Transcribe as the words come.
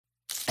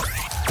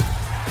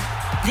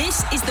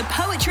This is the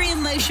Poetry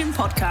in Motion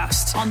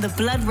podcast on the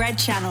Blood Red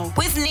channel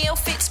with Neil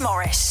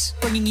Fitzmaurice,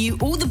 bringing you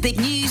all the big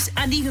news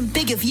and even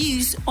bigger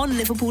views on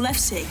Liverpool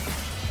FC.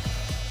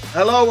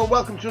 Hello and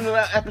welcome to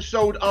another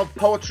episode of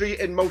Poetry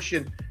in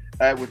Motion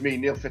with me,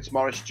 Neil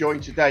Fitzmaurice,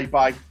 joined today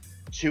by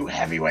two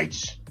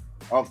heavyweights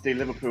of the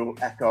Liverpool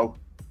Echo,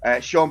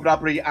 Sean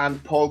Bradbury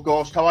and Paul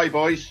Gorst. How are you,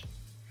 boys?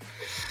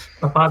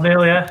 Not bad,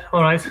 Neil, yeah.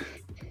 All right.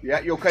 Yeah,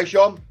 you okay,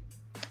 Sean?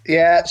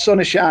 Yeah, sun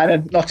is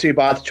shining. Not too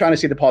bad. Trying to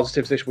see the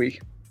positives this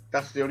week.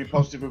 That's the only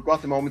positive we've got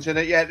at the moment, isn't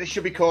it? Yeah, this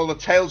should be called the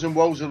Tales and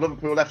Woes of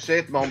Liverpool FC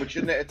at the moment,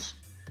 shouldn't it?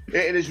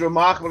 It is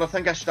remarkable. I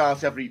think I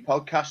start every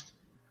podcast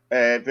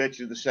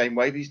virtually the same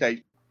way these days.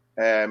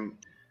 And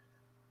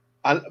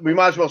we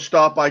might as well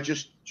start by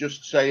just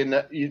saying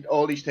that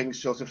all these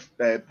things sort of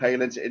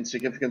pale into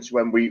insignificance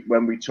when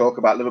we talk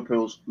about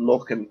Liverpool's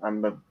luck and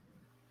the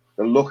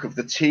look of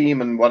the team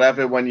and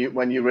whatever. When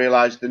you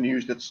realise the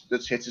news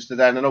that's hit us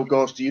today, and I know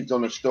Ghosty, you've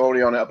done a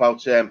story on it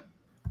about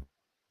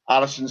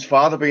Alisson's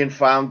father being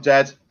found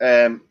dead.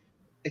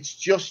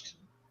 It's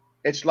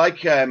like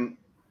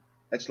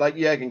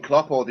Jurgen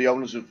Klopp or the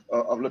owners of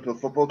Liverpool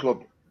Football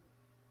Club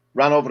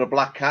ran over a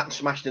black cat and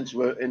smashed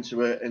into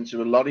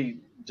a lorry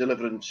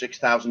delivering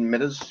 6,000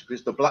 minutes,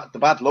 because the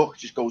bad luck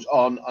just goes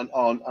on and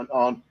on and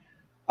on.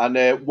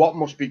 And what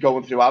must be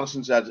going through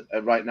Alisson's head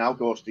right now,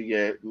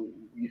 Ghosty,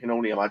 you can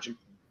only imagine.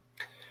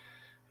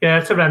 Yeah,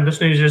 it's horrendous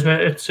news, isn't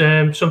it? It's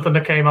something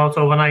that came out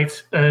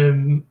overnight.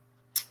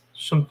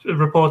 Some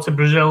reports in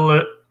Brazil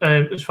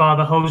that his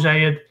father,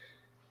 Jose,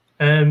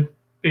 had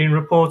been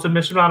reported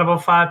missing around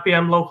about 5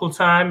 p.m. local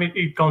time.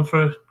 He'd gone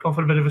for a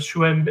bit of a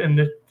swim in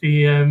the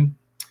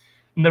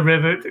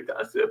river.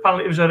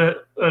 Apparently, it was at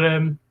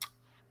a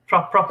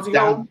property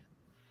home.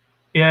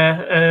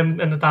 Yeah, in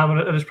the dam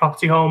at his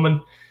property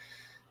home,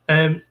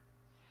 and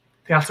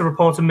they had to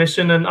report him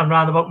missing, and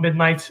around about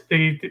midnight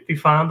they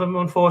found him,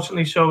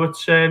 unfortunately. So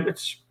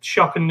it's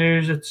shocking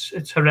news.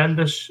 It's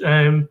horrendous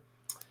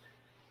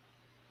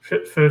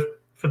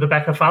for the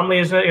Becker family,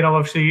 isn't it? You know,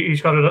 obviously he's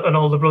got an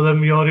older brother,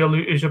 Muriel,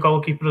 who's a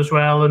goalkeeper as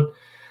well,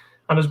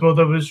 and his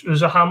brother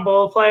was a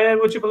handball player,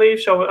 would you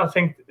believe? So I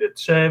think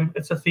it's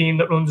a theme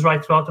that runs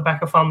right throughout the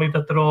Becker family,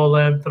 that they're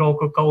all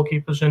good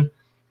goalkeepers, and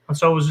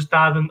so was his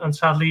dad, and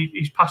sadly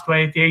he's passed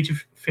away at the age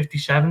of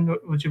 57.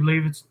 Would you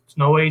believe? It's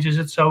no age, is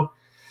it? So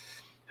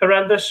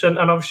horrendous, and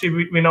obviously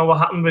we know what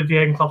happened with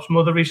Jurgen Klopp's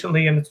mother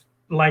recently, and it's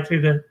likely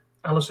that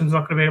Alisson's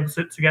not going to be able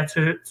to get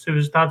to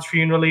his dad's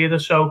funeral either.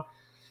 So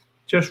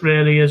just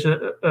really is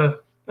a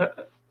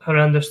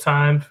horrendous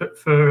time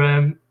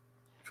for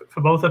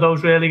both of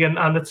those, really,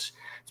 and it's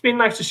been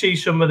nice to see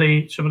some of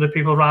the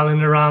people rallying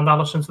around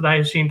Alisson today.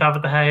 I've seen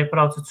David De Gea put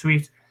out a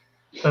tweet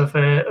of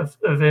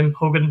him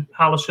hugging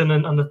Alisson,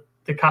 and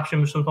the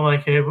caption was something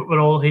like, "We're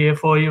all here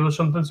for you" or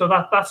something. So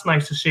that's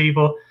nice to see.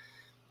 But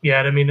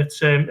yeah, I mean,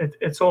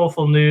 it's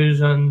awful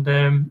news, and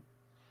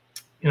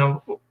you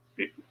know,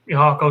 your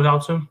heart goes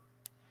out to him.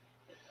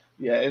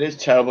 Yeah, it is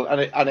terrible,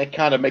 and it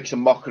kind of makes a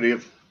mockery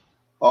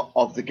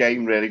of the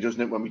game, really, doesn't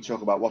it? When we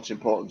talk about what's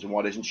important and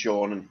what isn't,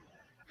 Sean. And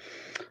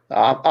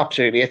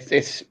absolutely,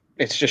 it's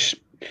just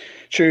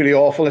truly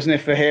awful, isn't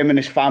it, for him and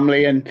his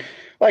family? And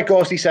like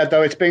Gorsty said,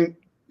 though, it's been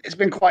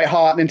quite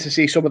heartening to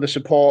see some of the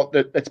support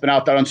that's been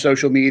out there on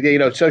social media. You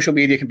know, social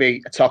media can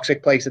be a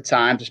toxic place at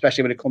times,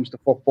 especially when it comes to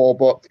football.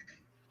 But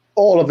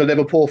all of the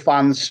Liverpool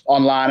fans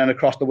online and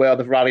across the world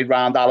have rallied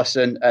round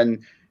Alisson. And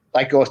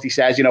like Gorsty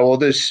says, you know,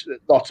 others,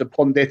 lots of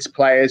pundits,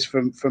 players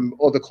from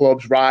other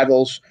clubs,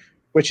 rivals,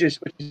 which is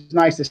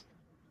nice to see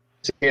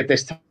at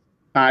this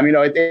time. You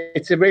know,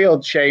 it's a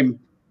real shame.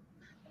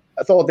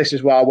 I thought this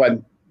as well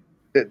when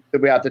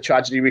we had the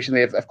tragedy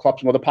recently of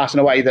Klopp's mother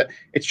passing away, that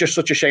it's just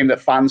such a shame that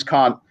fans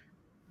can't,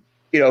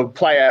 you know,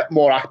 play a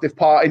more active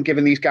part in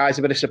giving these guys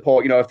a bit of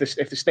support. You know, if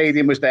the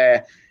stadium was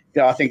there,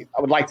 you know, I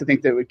would like to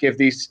think that it would give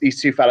these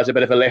two fellas a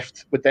bit of a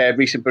lift with their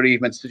recent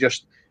bereavements, to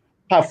just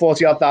have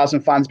 40,000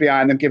 odd fans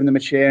behind them, giving them a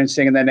cheer and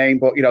singing their name.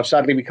 But, you know,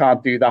 sadly we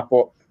can't do that.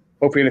 But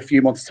hopefully in a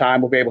few months' time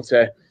we'll be able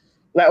to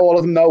let all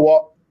of them know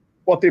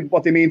what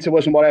they mean to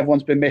us and what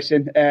everyone's been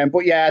missing.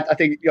 But yeah, I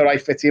think you're right,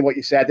 Fitzy, what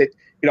you said. You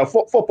know,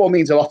 football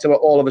means a lot to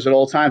all of us at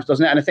all times,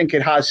 doesn't it? And I think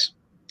it has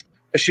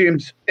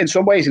assumed, in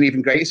some ways, an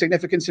even greater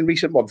significance in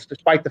recent months,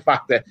 despite the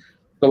fact that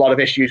there's a lot of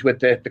issues with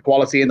the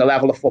quality and the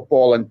level of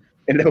football, and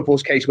in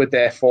Liverpool's case with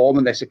their form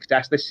and their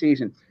success this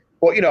season.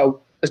 But, you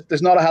know,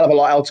 there's not a hell of a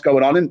lot else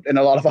going on in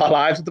a lot of our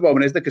lives at the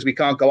moment, is there? Because we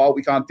can't go out,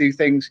 we can't do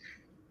things,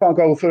 can't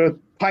go for a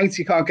pint,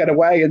 you can't get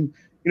away. And,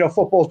 you know,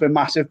 football's been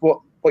massive.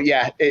 But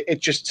yeah, it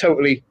just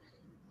totally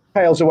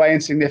pales away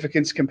in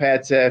significance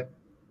compared to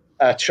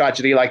a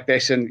tragedy like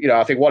this. And, you know,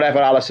 I think whatever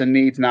Alisson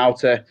needs now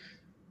to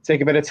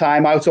take a bit of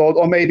time out,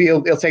 or maybe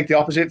he'll take the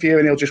opposite view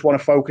and he'll just want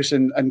to focus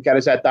and get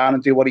his head down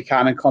and do what he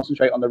can and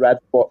concentrate on the Red.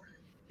 But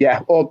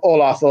yeah,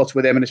 all our thoughts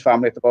with him and his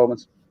family at the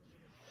moment.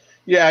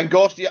 Yeah, and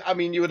Ghosty, I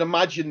mean, you would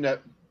imagine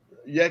that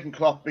Jurgen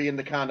Klopp, being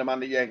the kind of man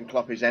that Jurgen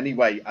Klopp is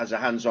anyway, as a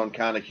hands-on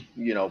kind of,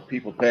 you know,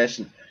 people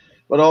person,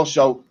 but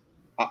also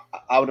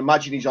I would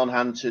imagine he's on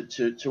hand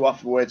to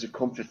offer words of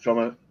comfort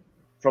from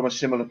from a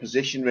similar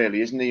position,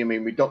 really, isn't he? I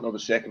mean, we don't know the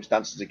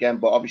circumstances again,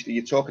 but obviously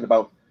you're talking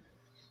about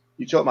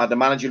the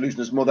manager losing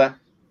his mother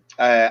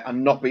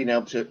and not being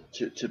able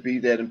to be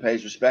there and pay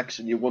his respects,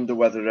 and you wonder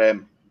whether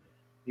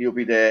he'll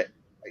be there.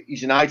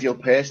 He's an ideal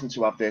person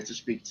to have there to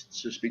speak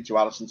to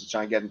Alisson to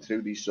try and get him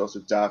through these sorts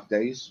of dark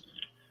days.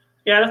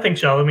 Yeah, I think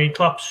so. I mean,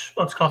 Klopp's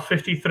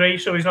 53,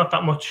 so he's not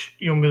that much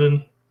younger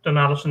than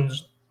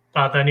Alisson's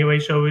dad anyway.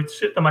 So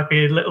there might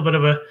be a little bit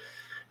of a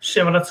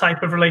similar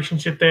type of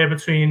relationship there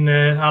between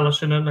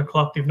Alisson and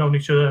Klopp. They've known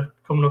each other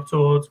coming up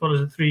towards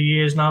 3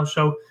 years now.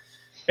 So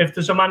if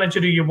there's a manager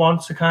who you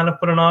want to kind of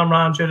put an arm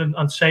around you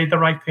and say the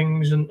right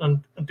things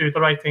and do the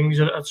right things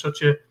at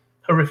such a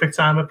horrific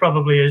time, it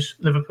probably is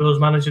Liverpool's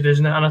manager,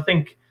 isn't it? And I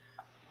think,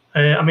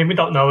 I mean, we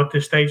don't know at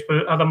this stage,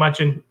 but I'd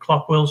imagine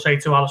Klopp will say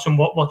to Alisson,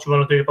 what do you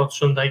want to do about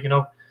Sunday? You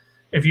know,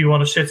 if you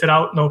want to sit it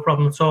out, no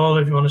problem at all.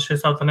 If you want to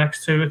sit out the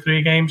next 2 or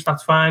 3 games,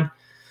 that's fine.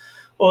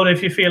 Or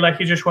if you feel like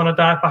you just want to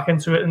dive back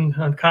into it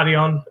and carry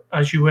on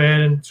as you were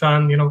and try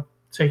and, you know,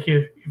 take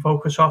your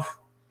focus off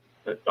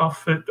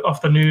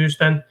the news,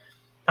 then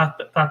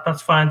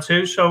that's fine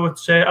too. So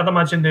it's I'd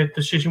imagine the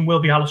decision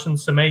will be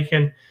Alisson's to make,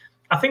 and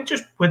I think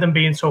just with him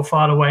being so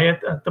far away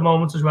at the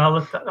moment as well,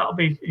 that'll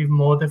be even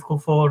more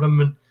difficult for him.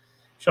 And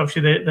so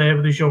obviously they're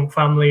with his young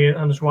family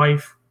and his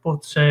wife,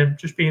 but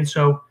just being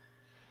so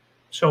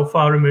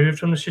far removed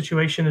from the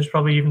situation is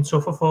probably even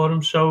tougher for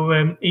him.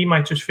 So he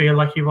might just feel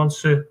like he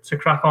wants to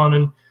crack on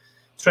and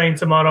train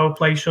tomorrow,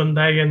 play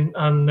Sunday,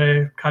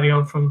 and carry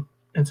on from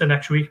into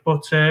next week.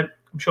 But I'm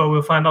sure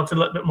we'll find out a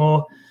little bit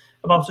more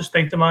about his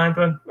state of mind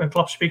when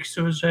Klopp speaks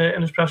to us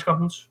in his press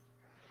conference.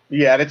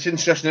 Yeah, and it's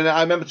interesting.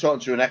 I remember talking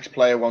to an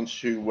ex-player once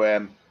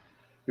who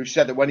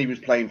said that when he was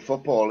playing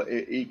football,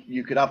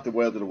 you could have the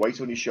world of the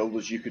weight on your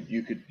shoulders. You could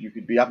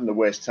be having the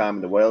worst time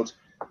in the world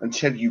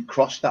until you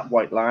crossed that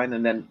white line,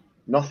 and then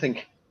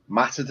nothing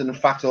mattered. And in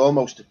fact,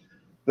 almost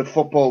the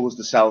football was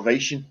the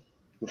salvation.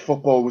 The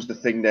football was the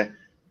thing that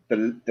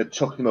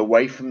took him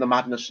away from the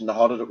madness and the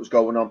horror that was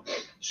going on.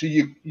 So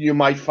you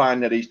might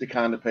find that he's the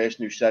kind of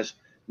person who says,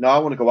 no, I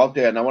want to go out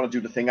there and I want to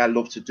do the thing I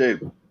love to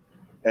do.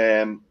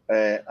 And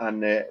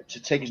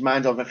to take his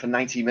mind off it for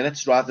 90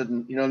 minutes rather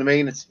than, you know what I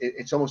mean?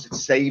 It's almost, it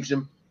saves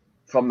him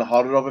from the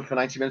horror of it for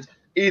 90 minutes.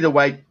 Either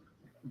way,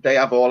 they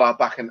have all our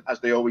backing, as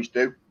they always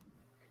do.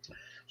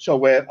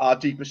 So our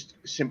deepest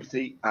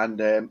sympathy and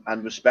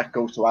respect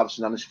goes to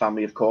Alisson and his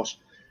family, of course.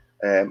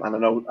 And I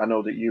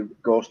know that you,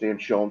 Ghosty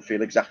and Sean,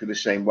 feel exactly the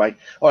same way.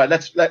 All right,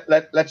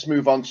 let's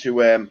move on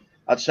to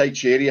I'd say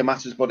cheerier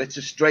matters, but it's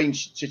a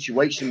strange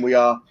situation.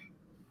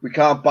 We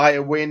can't buy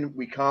a win.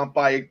 We can't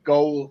buy a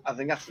goal. I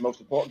think that's the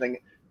most important thing.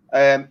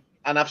 And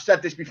I've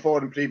said this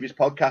before in previous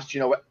podcasts.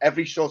 You know,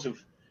 every sort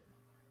of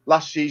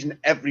last season,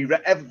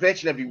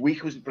 virtually every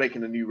week was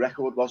breaking a new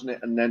record, wasn't it?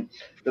 And then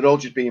they're all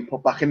just being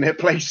put back in their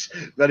place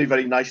very,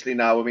 very nicely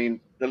now. I mean,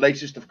 the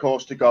latest, of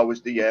course, to go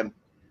is the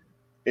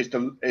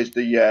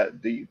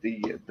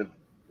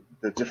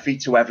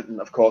defeat to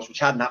Everton, of course, which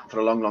hadn't happened for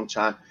a long, long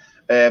time.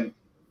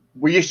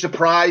 Were you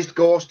surprised,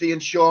 Ghosty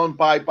and Sean,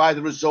 by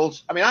the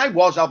results? I mean, I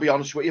was. I'll be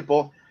honest with you,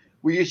 but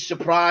were you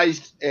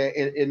surprised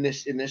in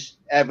this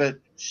ever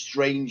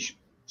strange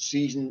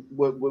season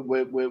we're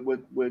going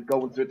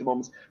through at the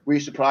moment? Were you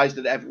surprised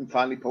that Everton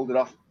finally pulled it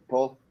off,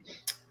 Paul?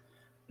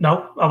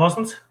 No, I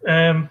wasn't.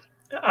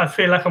 I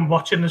feel like I'm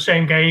watching the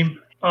same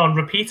game on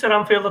repeat at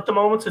Anfield at the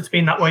moment. It's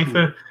been that way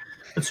for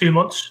 2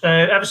 months.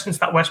 Ever since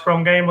that West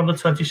Brom game on the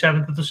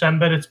 27th of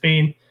December, it's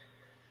been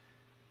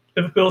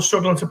Liverpool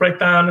struggling to break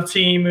down a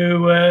team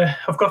who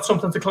have got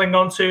something to cling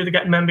on to. They're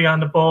getting men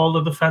behind the ball,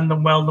 they're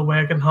defending well, they're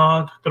working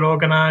hard, they're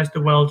organised,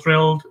 they're well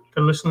drilled,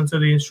 they're listening to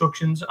the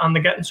instructions, and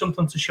they're getting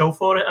something to show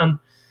for it. And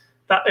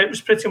that it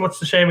was pretty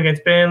much the same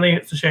against Burnley,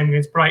 it's the same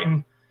against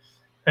Brighton,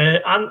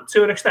 and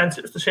to an extent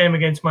it's the same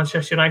against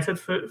Manchester United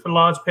for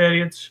large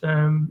periods.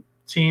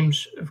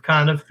 Teams have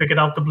kind of figured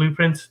out the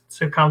blueprint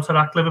to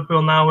counteract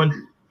Liverpool now, and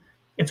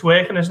it's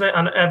working, isn't it?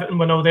 And Everton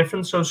were no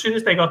different. So as soon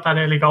as they got that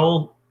early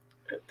goal,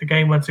 the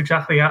game went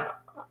exactly how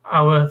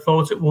I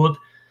thought it would,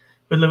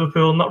 with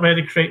Liverpool not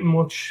really creating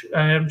much,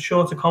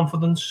 short of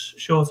confidence,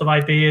 short of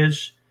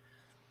ideas,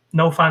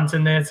 no fans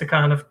in there to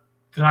kind of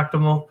drag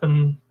them up,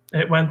 and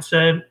it went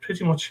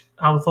pretty much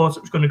how I thought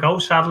it was going to go,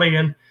 sadly.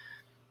 And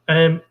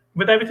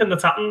with everything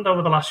that's happened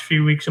over the last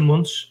few weeks and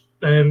months,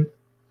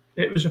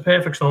 it was a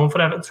perfect storm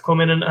for Everton to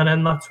come in and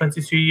end that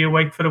 22-year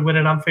wait for a win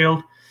at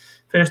Anfield.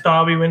 First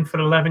derby win for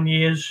 11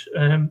 years.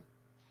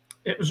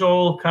 It was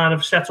all kind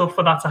of set up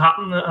for that to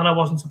happen, and I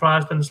wasn't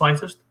surprised in the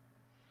slightest.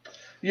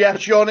 Yeah,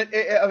 Sean,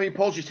 I mean,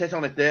 Paul just hit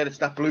on it there. It's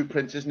that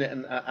blueprint, isn't it?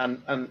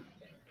 And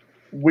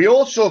we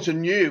all sort of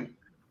knew,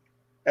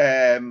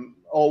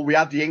 or we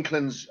had the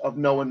inklings of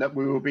knowing that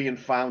we were being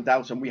found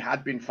out, and we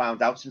had been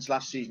found out since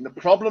last season. The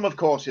problem, of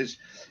course, is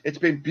it's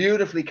been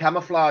beautifully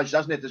camouflaged,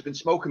 hasn't it? There's been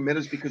smoke and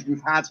mirrors because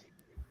we've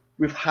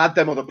had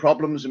them other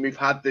problems, and we've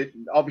had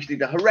obviously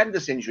the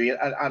horrendous injury,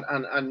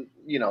 and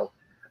you know,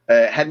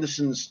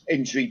 Henderson's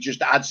injury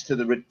just adds to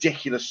the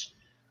ridiculous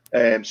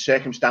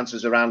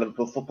circumstances around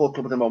Liverpool Football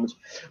Club at the moment.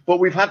 But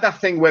we've had that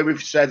thing where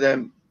we've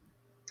said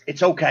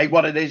it's okay.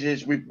 What it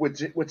is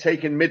we're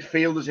taking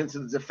midfielders into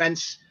the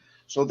defence,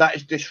 so that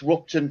is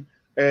disrupting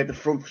the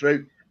front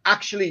three.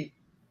 Actually,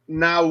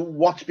 now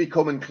what's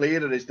becoming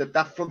clearer is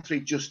that front three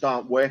just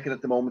aren't working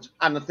at the moment.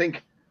 And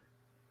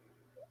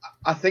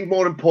I think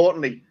more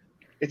importantly,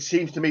 it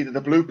seems to me that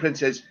the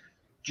blueprint is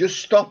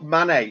just stop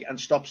Mane and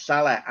stop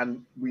Salah,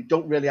 and we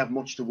don't really have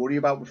much to worry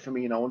about with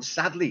Firmino. And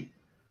sadly,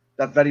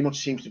 that very much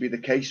seems to be the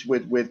case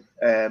with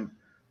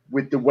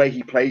the way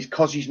he plays,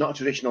 because he's not a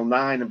traditional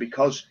 9, and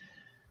because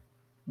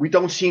we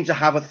don't seem to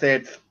have a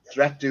third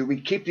threat. Do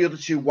we keep the other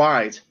two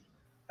wide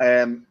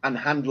and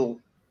handle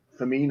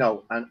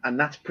Firmino, and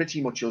that's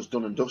pretty much us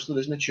done and dusted,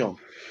 isn't it, Sean?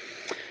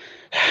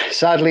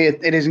 Sadly,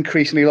 it is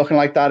increasingly looking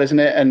like that, isn't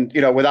it? And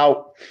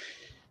without,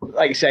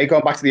 like you say,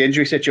 going back to the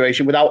injury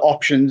situation, without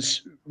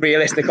options,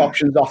 realistic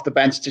options off the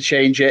bench to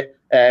change it.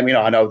 I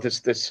know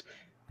there's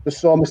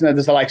some, isn't there?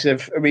 There's the likes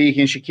of Origi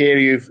and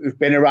Shaqiri who've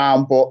been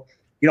around, but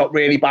you're not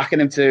really backing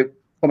him to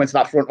come into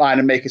that front line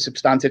and make a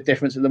substantive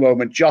difference at the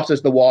moment.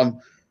 Jota's the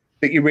one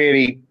that you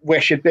really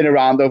wish had been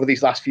around over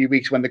these last few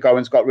weeks when the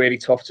goings got really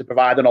tough, to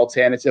provide an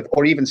alternative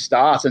or even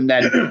start. And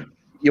then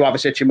you have a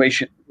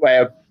situation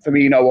where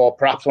Firmino, or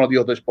perhaps one of the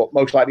others, but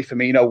most likely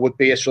Firmino, would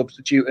be a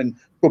substitute and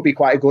could be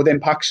quite a good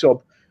impact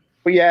sub.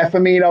 But yeah,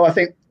 Firmino, I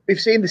think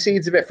we've seen the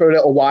seeds of it for a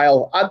little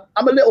while.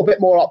 I'm a little bit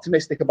more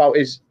optimistic about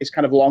his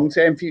kind of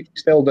long-term future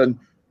still than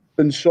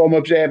some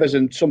observers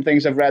and some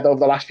things I've read over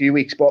the last few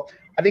weeks. But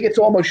I think it's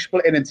almost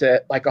splitting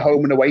into like a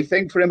home and away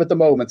thing for him at the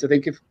moment. I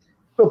think if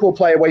Liverpool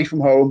play away from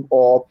home,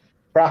 or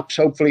perhaps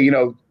hopefully,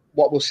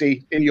 what we'll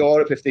see in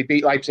Europe if they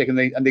beat Leipzig and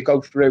they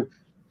go through,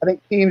 I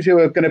think teams who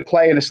are going to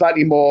play in a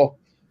slightly more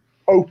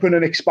open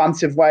and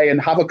expansive way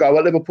and have a go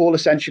at Liverpool,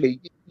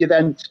 essentially, you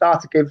then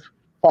start to give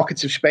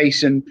pockets of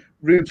space and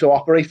room to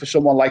operate for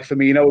someone like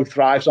Firmino, who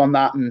thrives on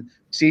that and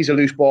sees a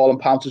loose ball and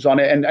pounces on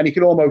it. And he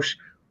can almost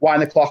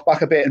wind the clock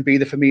back a bit and be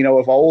the Firmino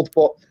of old.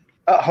 But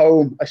at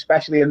home,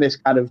 especially in this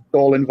kind of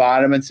dull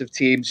environment of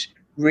teams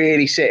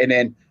really sitting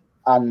in,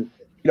 and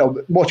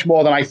much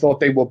more than I thought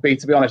they would be,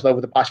 to be honest,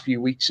 over the past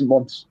few weeks and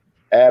months.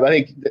 I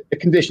think the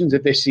conditions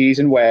of this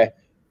season, where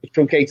the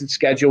truncated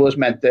schedule has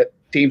meant that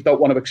teams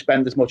don't want to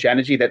expend as much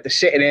energy, that they're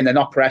sitting in, they're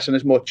not pressing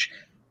as much,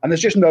 and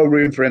there's just no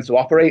room for him to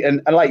operate.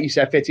 And like you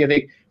said, Fitzy, I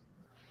think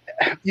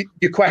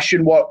you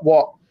question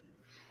what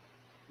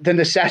the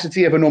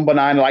necessity of a number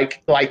 9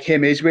 like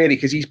him is, really,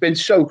 because he's been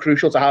so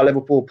crucial to how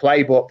Liverpool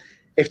play. But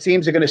if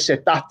teams are going to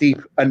sit that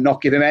deep and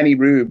not give him any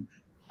room,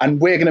 and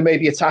we're going to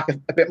maybe attack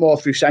a bit more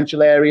through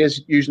central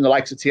areas using the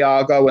likes of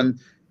Thiago and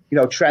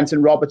Trent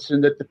and Robertson,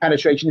 that the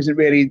penetration isn't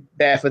really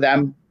there for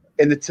them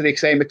to the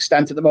same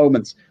extent at the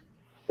moment,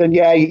 then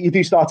yeah, you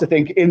do start to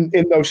think in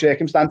those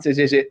circumstances,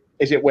 is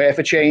it worth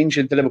a change?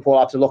 And Liverpool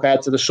have to look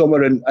ahead to the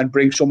summer and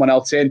bring someone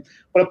else in.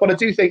 But I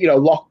do think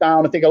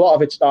lockdown, I think a lot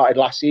of it started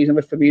last season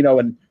with Firmino,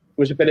 and there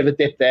was a bit of a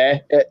dip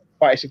there at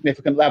quite a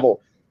significant level.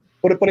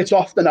 But it's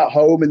often at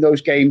home in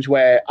those games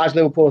where, as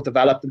Liverpool have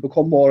developed and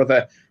become more of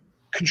a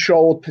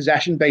controlled,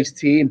 possession-based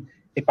team,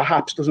 it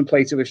perhaps doesn't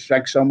play to his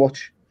strength so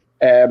much.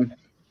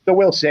 So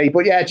we'll see.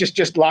 But yeah,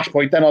 just last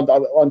point then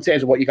on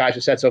terms of what you guys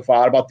have said so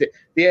far about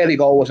the early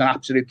goal was an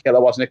absolute killer,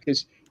 wasn't it?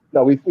 Because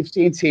we've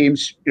seen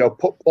teams,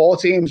 poor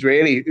teams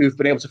really, who've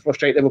been able to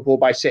frustrate Liverpool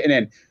by sitting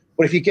in.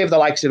 But if you give the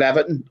likes of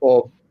Everton,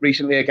 or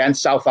recently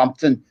against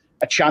Southampton,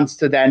 a chance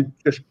to then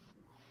just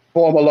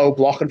form a low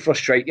block and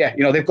frustrate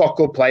you, they've got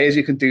good players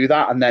who can do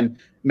that, and then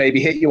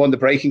maybe hit you on the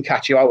break and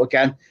catch you out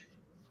again.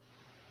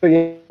 So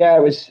yeah,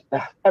 it was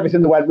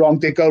everything that went wrong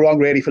did go wrong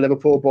really for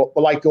Liverpool.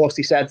 But like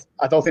Ghosty said,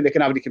 I don't think they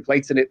can have any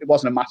complaints, and it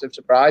wasn't a massive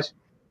surprise.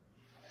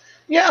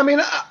 Yeah, I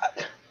mean,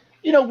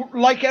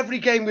 like every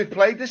game we've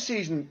played this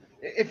season,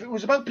 if it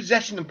was about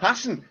possession and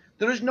passing,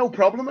 there is no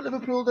problem at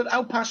Liverpool. They're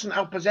out-passing,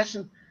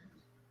 out-possessing.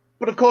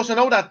 But of course, I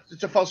know that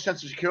it's a false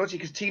sense of security,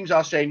 because teams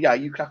are saying, yeah,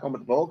 you crack on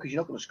with the ball because you're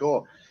not going to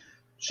score.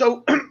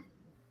 So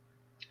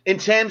in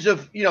terms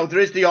of, there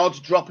is the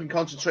odd drop in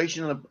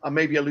concentration and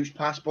maybe a loose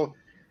pass, but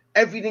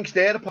everything's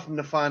there apart from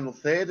the final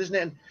third, isn't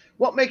it? And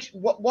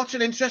what's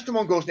an interesting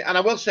one, Ghosty, and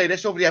I will say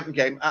this over the Everton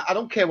game, I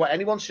don't care what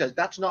anyone says,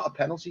 that's not a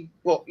penalty.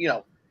 But,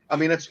 I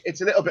mean,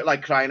 it's a little bit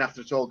like crying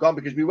after it's all gone,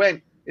 because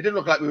it didn't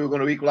look like we were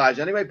going to equalise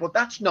anyway, but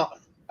that's not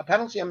a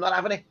penalty. I'm not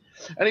having it.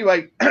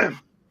 Anyway,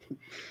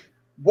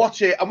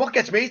 watch it. And what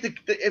gets me is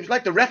it was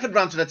like the ref had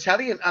ran to the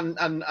telly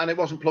and it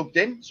wasn't plugged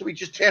in, so he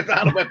just turned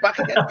around and went back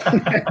again.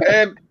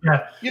 I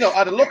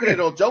had a look at it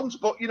or don't,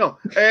 but,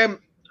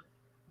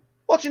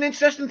 what's an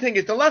interesting thing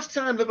is the last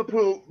time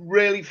Liverpool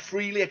really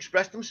freely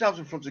expressed themselves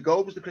in front of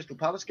goal was the Crystal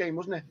Palace game,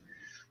 wasn't it?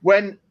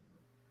 When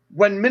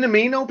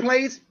Minamino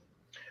played,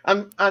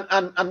 and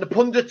the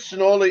pundits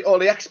and all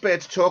the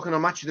experts talking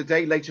on Match of the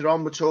Day later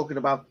on were talking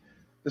about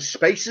the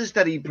spaces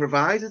that he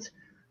provided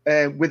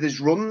with his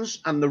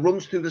runs and the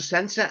runs through the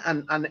centre,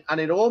 and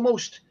it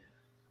almost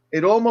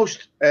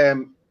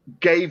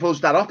gave us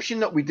that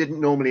option that we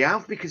didn't normally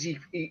have, because he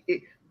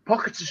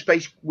pockets of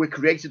space were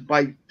created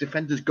by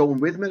defenders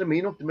going with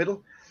Minamino up the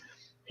middle.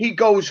 He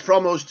goes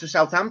from us to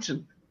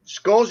Southampton,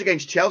 scores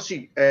against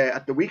Chelsea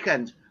at the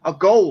weekend, a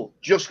goal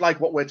just like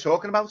what we're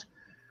talking about.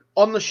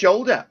 on the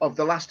shoulder of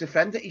the last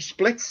defender. He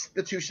splits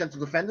the two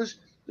central defenders.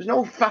 There's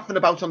no faffing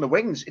about on the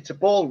wings. It's a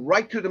ball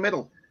right through the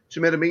middle to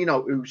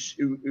Minamino,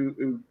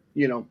 who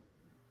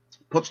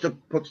puts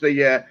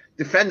the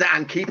defender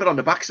and keeper on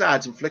the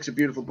backsides and flicks a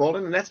beautiful ball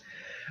in the net.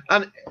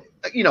 And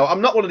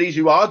I'm not one of these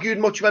who argued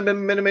much when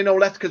Minamino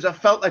left, because I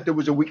felt like there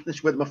was a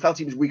weakness with him. I felt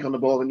he was weak on the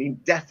ball and he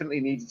definitely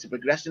needed to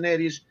progress in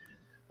areas.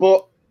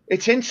 But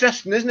it's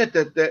interesting, isn't it,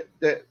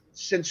 that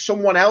since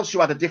someone else who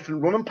had a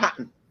different running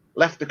pattern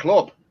left the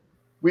club,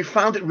 we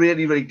found it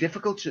really, really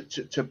difficult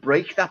to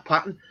break that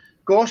pattern.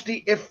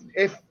 Gorsty,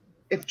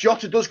 if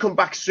Jota does come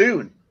back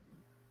soon,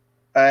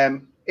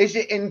 is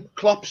it in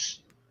Klopp's?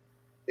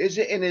 Is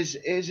it in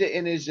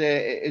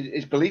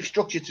his belief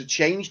structure to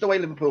change the way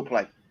Liverpool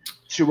play,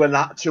 to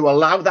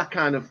allow that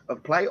kind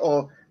of play,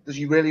 or does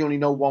he really only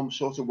know one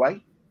sort of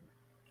way?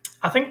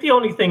 I think the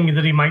only thing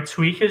that he might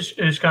tweak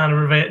is kind of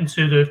reverting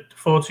to the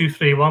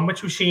 4-2-3-1,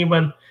 which we've seen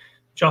when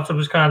Jota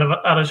was kind of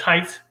at his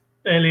height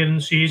earlier in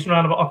the season,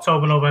 around about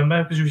October,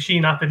 November, because we've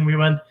seen that, didn't we,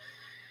 when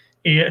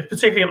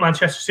particularly at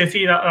Manchester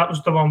City, that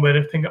was the one where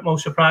I think it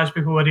most surprised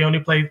people, where he only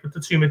played with the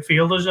two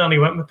midfielders and he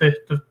went with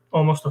the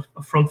almost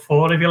a front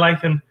four, if you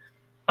like. And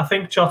I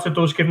think Jota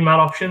does give him that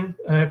option,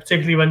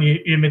 particularly when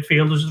your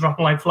midfielders are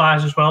dropping like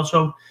flies as well.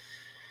 So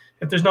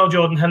if there's no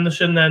Jordan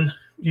Henderson, then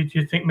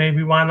you'd think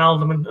maybe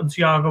Wijnaldum and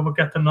Thiago would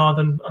get the nod,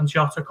 and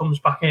Jota comes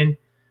back in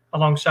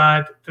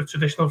alongside the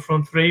traditional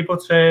front three.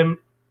 But I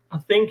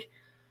think,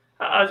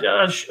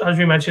 as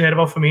we mentioned here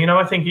about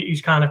Firmino, I think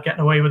he's kind of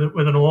getting away with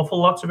an awful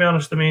lot, to be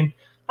honest. I mean,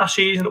 last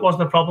season it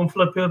wasn't a problem for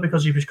Liverpool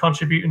because he was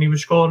contributing, he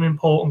was scoring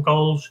important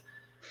goals.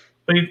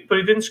 But he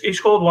didn't. He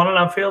scored one at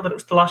Anfield, and it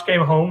was the last game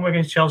at home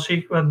against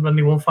Chelsea when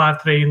they won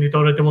 5-3 and they'd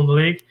already won the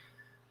league.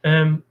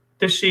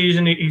 This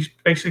season he's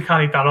basically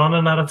carried that on,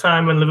 and at a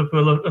time when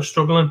Liverpool are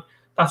struggling,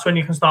 that's when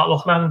you can start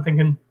looking at it and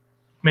thinking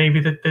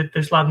maybe that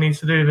this lad needs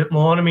to do a bit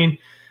more. And I mean,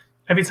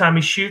 every time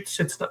he shoots,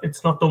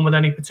 it's not done with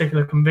any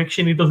particular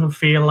conviction. He doesn't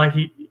feel like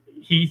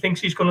he thinks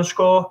he's going to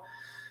score.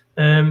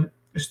 Okay,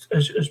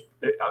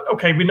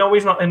 we know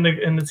he's not in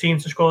the team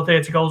to score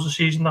 30 goals a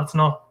season. That's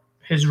not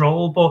his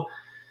role. But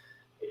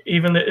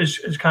even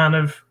his kind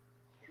of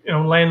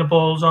laying the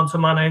balls onto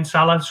Mane and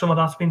Salah, some of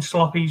that's been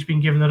sloppy. He's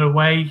been giving it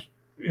away.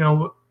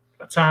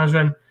 At times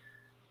when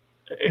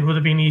it would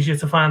have been easier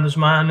to find his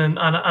man, and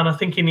I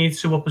think he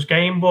needs to up his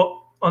game. But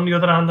on the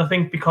other hand, I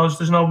think because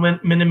there's no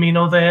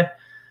Minamino there,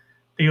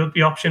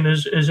 the option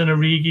is an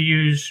Origi,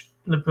 whose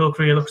Liverpool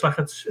career looks like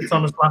it's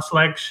on his last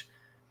legs.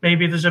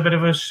 Maybe there's a bit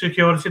of a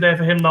security there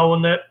for him,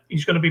 knowing that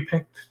he's going to be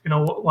picked,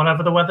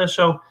 whatever the weather.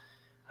 So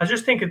I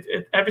just think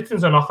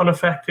everything's a knock-on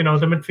effect. The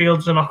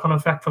midfield's a knock-on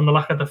effect from the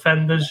lack of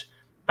defenders.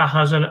 That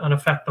has an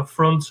effect up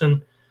front,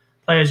 and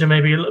players are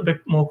maybe a little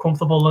bit more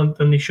comfortable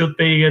than they should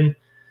be. And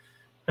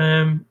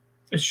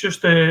it's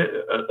just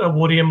a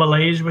worrying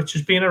malaise, which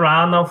has been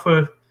around now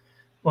for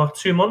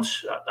 2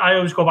 months. I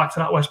always go back to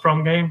that West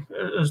Brom game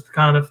as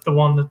kind of the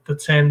one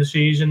that turned the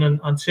season,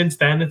 and since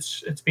then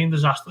it's been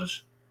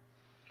disastrous.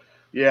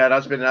 Yeah, it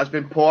has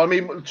been poor. I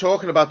mean,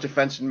 talking about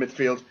defence and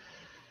midfield,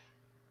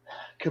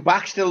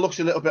 Kabak still looks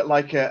a little bit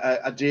like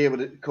a deer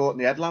with it caught in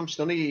the headlamps,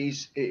 doesn't he?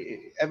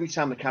 Every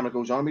time the camera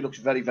goes on, he looks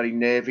very, very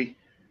nervy.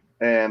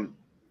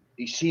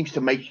 He seems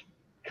to make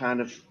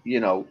kind of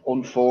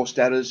unforced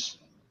errors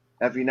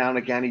every now and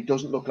again. He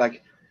doesn't look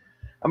like.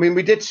 I mean,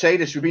 we did say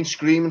this. We've been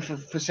screaming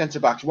for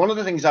centre-backs. One of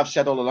the things I've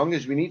said all along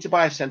is we need to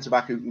buy a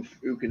centre-back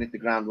who can hit the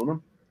ground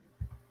running.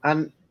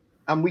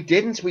 And we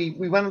didn't. We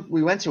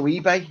went to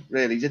eBay,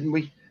 really, didn't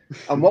we?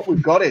 And what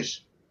we've got is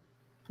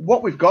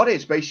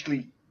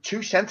basically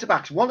two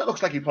centre-backs. One that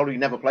looks like he'd probably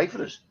never play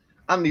for us,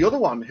 and the other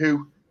one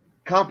who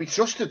can't be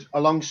trusted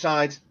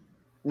alongside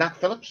Nat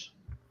Phillips.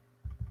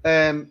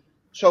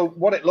 So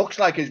what it looks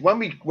like is when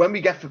we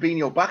get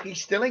Fabinho back, he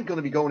still ain't going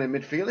to be going in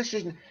midfield. This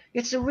isn't.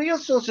 It's a real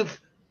sort of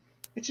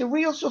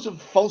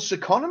false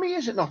economy,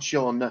 is it not,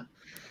 Sean?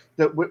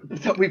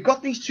 That we've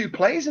got these two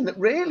players, and that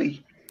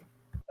really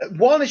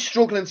one is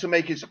struggling to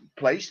make his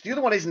place. The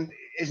other one isn't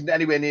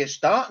anywhere near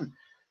starting.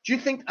 Do you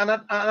think? And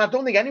I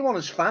don't think anyone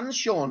as fans,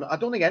 Sean, I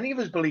don't think any of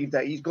us believe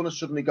that he's going to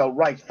suddenly go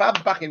right.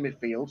 Fab's back in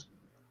midfield,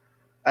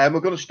 and we're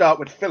going to start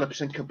with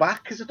Phillips and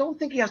Kabak, because I don't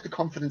think he has the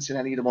confidence in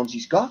any of the ones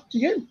he's got. Do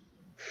you?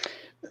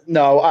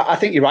 No, I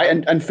think you're right.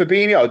 And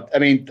Fabinho, I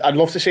mean, I'd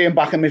love to see him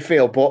back in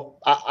midfield, but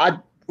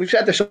we've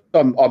said this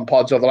on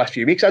pods over the last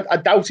few weeks. I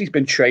doubt he's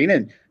been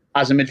training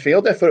as a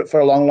midfielder for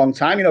a long, long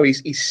time.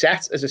 He's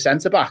set as a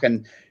centre-back,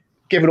 and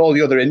given all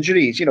the other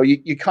injuries,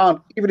 you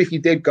can't, even if you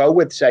did go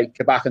with, say,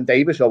 Kabak and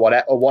Davis or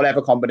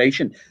whatever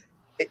combination,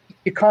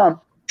 you can't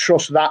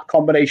trust that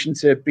combination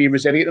to be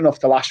resilient enough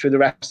to last through the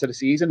rest of the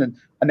season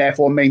and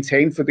therefore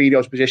maintain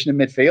Fabinho's position in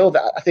midfield.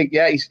 I think,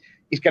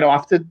 he's going to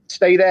have to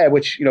stay there,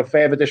 which,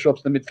 further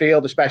disrupts the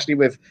midfield, especially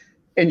with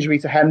injury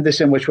to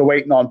Henderson, which we're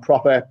waiting on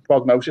proper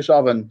prognosis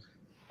of and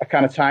a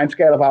kind of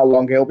timescale of how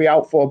long he'll be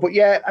out for. But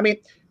yeah, I mean,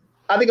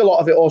 I think a lot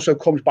of it also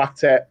comes back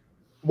to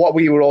what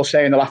we were all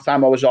saying the last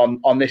time I was on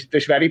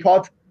this very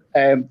pod.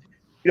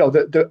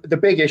 The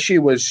big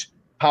issue was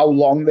how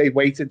long they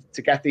waited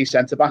to get these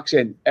centre-backs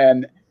in.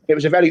 And, it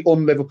was a very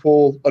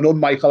un-Liverpool and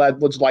un-Michael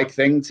Edwards-like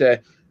thing to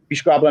be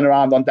scrabbling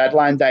around on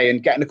deadline day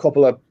and getting a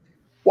couple of,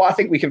 what I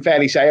think we can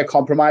fairly say, are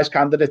compromise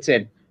candidates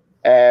in.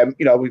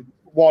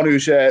 One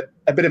who's a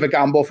bit of a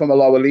gamble from a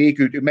lower league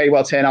who may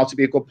well turn out to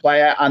be a good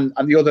player, and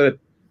the other,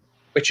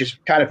 which has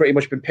kind of pretty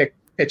much been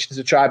pitched as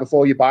a try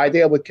before you buy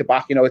deal with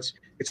Kabak.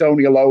 It's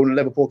only a loan, and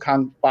Liverpool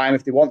can buy him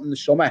if they want in the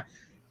summer.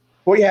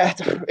 But yeah,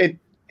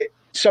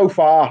 so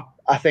far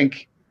I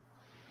think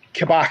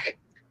Kabak,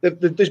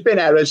 there's been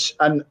errors,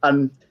 and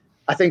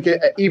I think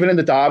even in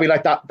the derby,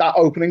 like that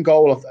opening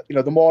goal of,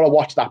 the more I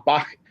watch that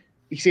back,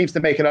 he seems to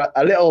make a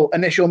little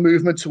initial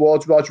movement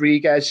towards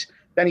Rodriguez,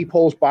 then he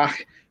pulls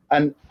back,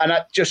 and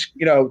that just,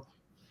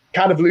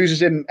 kind of loses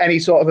him any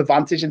sort of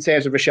advantage in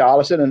terms of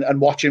Richarlison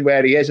and watching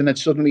where he is, and then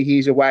suddenly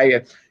he's away.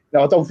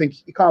 I don't think,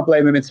 you can't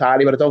blame him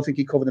entirely, but I don't think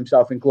he covered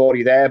himself in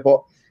glory there.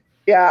 But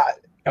yeah,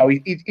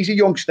 he's a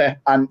youngster,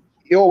 and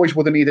he always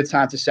would have needed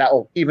time to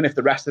settle, even if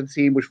the rest of the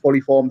team was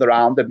fully formed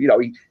around him.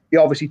 He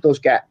obviously does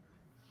get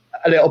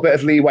a little bit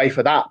of leeway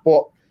for that.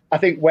 But I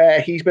think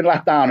where he's been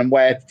let down and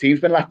where the team's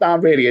been let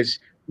down really is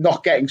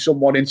not getting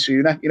someone in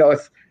sooner.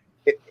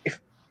 If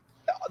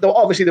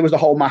obviously there was the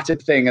whole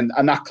Matip thing, and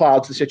that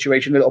clouds the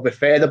situation a little bit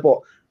further. But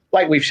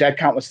like we've said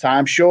countless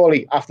times,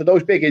 surely after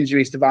those big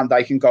injuries to Van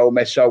Dijk and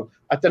Gomez, so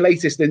at the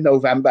latest in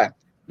November,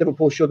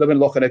 Liverpool should have been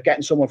looking at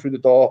getting someone through the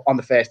door on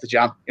the 1st of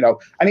Jan.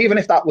 And even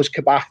if that was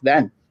Kabak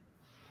then,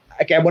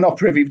 again, we're not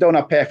privy, we don't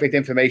have perfect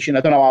information.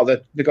 I don't know how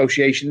the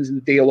negotiations and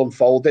the deal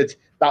unfolded.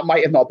 That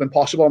might have not been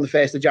possible on the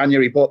 1st of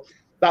January, but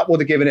that would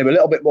have given him a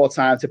little bit more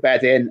time to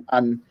bed in,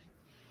 and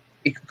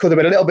he could have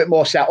been a little bit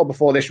more settled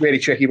before this really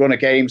tricky run of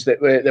games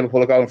that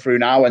Liverpool are going through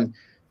now, and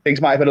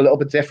things might have been a little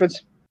bit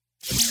different.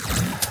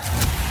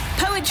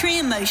 Poetry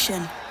in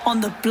Motion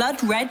on the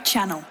Blood Red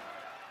channel.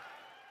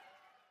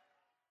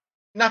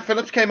 Nat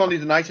Phillips came on the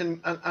other night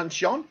and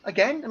shone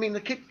again. I mean, the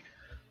kid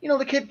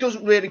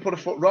doesn't really put a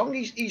foot wrong.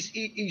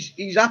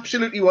 He's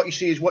absolutely what you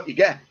see is what you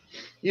get.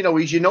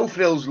 He's your no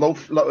frills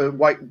loaf,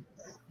 white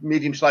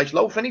medium sliced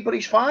loaf, but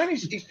he's fine.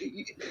 He's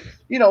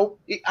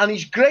and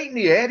he's great in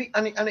the air,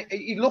 and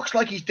he looks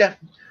like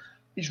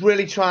he's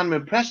really trying to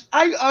impress.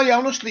 I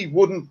honestly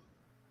wouldn't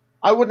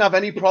have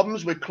any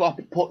problems with Klopp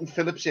putting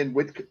Phillips in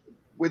with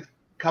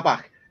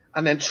Kabak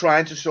and then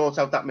trying to sort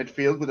out that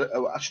midfield with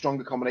a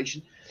stronger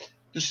combination.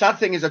 The sad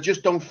thing is, I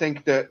just don't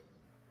think that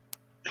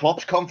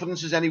Klopp's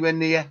confidence is anywhere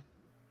near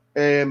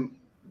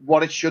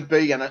what it should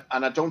be, and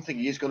I don't think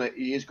he is going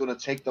to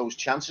take those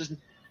chances.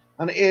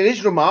 And it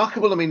is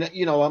remarkable. I mean,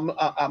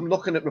 I'm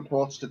looking at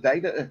reports today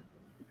that are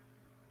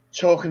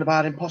talking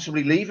about him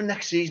possibly leaving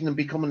next season and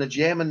becoming a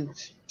German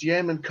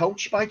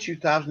coach by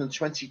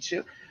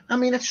 2022. I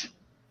mean, it's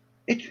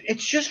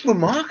just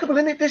remarkable,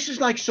 isn't it? This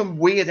is like some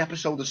weird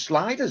episode of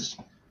Sliders,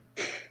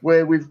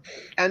 where we've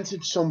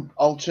entered some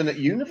alternate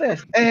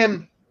universe.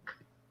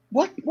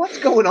 What's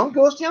going on,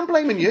 Ghosty? I'm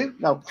blaming you.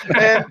 No.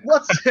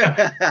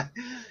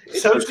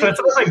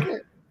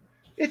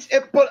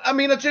 But I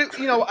mean,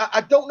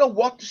 I don't know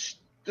what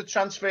the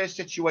transfer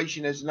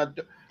situation is,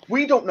 and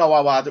we don't know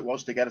how hard it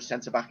was to get a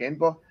centre back in.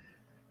 But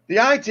the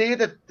idea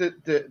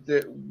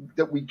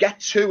that we get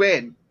two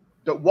in,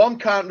 that one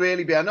can't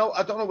really be. I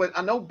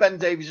know Ben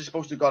Davies is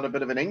supposed to have got a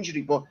bit of an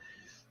injury, but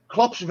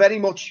Klopp's very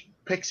much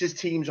picks his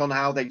teams on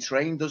how they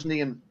train, doesn't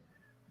he? And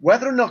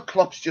whether or not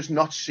Klopp's just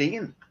not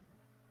seeing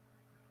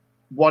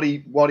or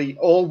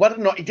whether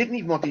or not he didn't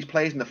even want these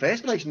players in the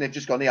first place, and they've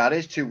just gone,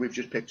 here's two we've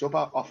just picked up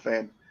off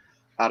out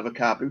of a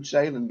car boot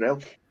sale and real.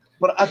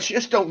 But I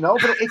just don't know.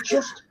 But it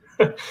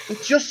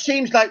just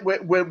seems like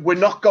we're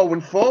not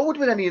going forward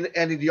with any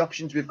of the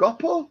options we've got,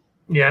 Paul.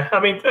 Yeah, I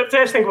mean, the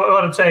first thing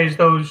what I'd say is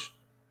those.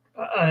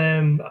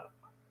 I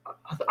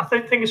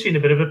think I've seen a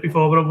bit of it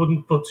before, but I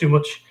wouldn't put too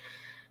much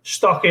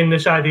stock in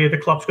this idea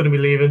that Klopp's going to be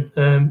leaving.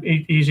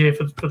 He's here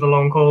for the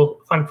long haul,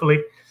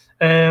 thankfully.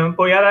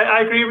 But yeah,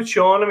 I agree with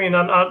Sean. I mean,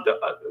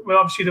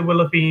 obviously there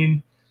will have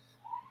been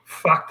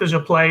factors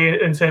at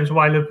play in terms of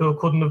why Liverpool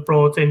couldn't have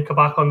brought in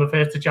Kabak on the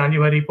 1st of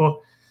January, but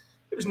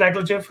it was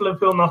negligent for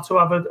Liverpool not to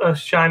have a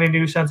shiny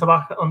new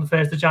centre-back on the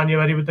 1st of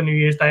January with the New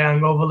Year's Day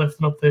hangover,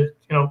 lifting up the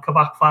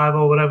Kabak 5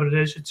 or whatever it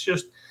is. It's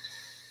just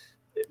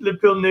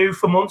Liverpool knew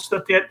for months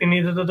that they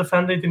needed a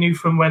defender. They knew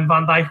from when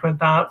Van Dijk went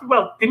down.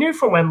 Well, they knew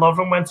from when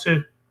Lovren went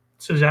to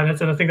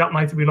Zenit, and I think that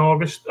might have been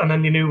August, and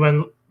then they knew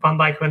when Van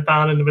Dijk went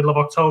down in the middle of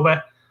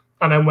October,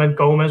 and then when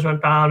Gomez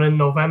went down in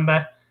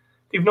November.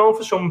 They've known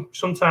for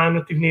some time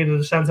that they've needed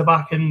a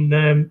centre-back,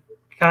 and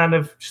kind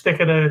of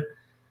sticking a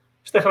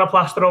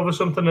plaster over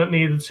something that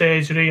needed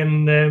surgery,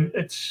 and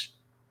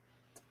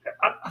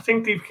I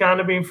think they've kind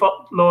of been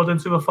lured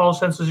into a false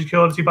sense of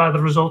security by the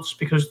results,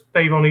 because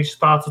they've only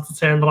started to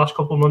turn the last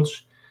couple of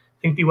months.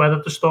 I think they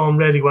weathered the storm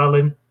really well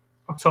in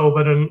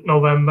October and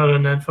November,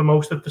 and then for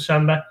most of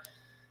December.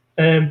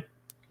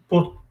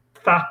 But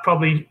that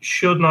probably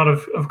should not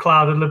have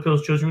clouded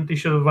Liverpool's judgment. They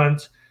should have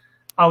went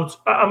out.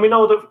 And we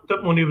know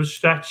that money was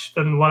stretched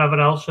and whatever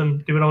else,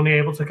 and they were only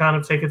able to kind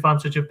of take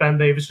advantage of Ben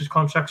Davies's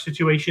contract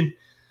situation,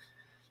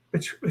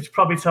 which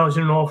probably tells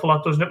you an awful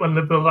lot, doesn't it, when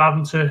Liverpool are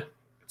having to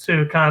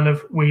to kind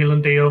of wheel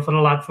and deal for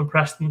a lad from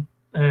Preston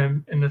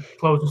in the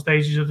closing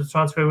stages of the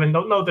transfer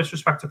window. No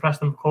disrespect to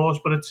Preston, of course,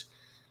 but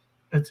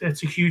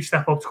it's a huge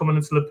step up to coming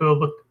into Liverpool.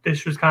 But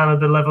this was kind of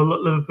the level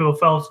that Liverpool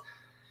felt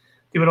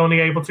they were only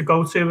able to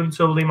go to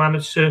until they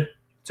managed to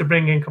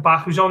bring in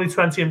Kabak, who's only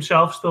 20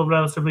 himself, still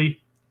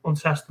relatively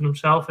untested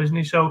himself, isn't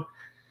he? So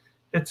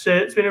it's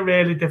been a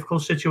really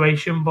difficult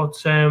situation.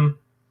 But I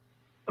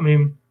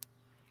mean,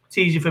 it's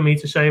easy for me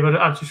to say, but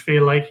I just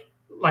feel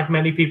like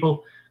many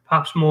people,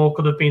 perhaps more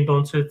could have been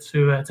done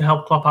to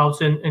help Klopp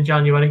out in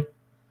January.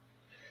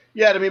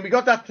 Yeah, I mean, we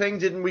got that thing,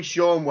 didn't we,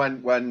 Sean,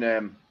 when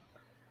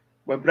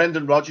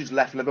Brendan Rodgers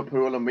left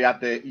Liverpool and we had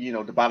the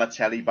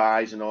Balotelli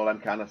buys and all them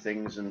kind of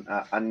things,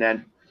 and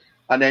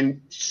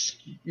then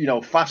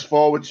fast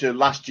forward to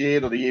last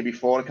year or the year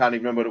before, I can't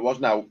even remember what it was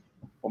now,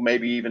 or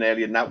maybe even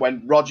earlier than that,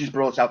 when Rodgers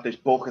brought out this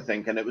book, I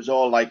think, and it was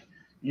all like,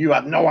 you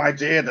had no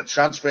idea the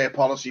transfer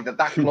policy that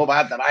club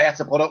had that I had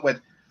to put up with.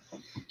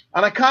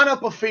 And I can't help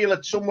but feel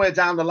that somewhere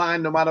down the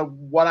line, no matter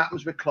what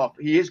happens with Klopp,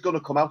 he is going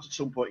to come out at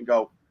some point and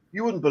go,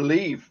 you wouldn't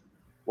believe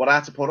what I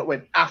had to put up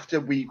with after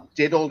we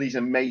did all these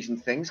amazing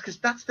things. Because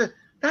that's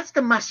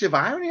the massive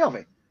irony of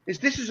it, is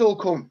this has all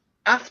come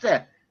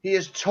after he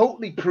has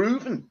totally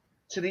proven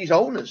to these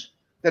owners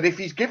that if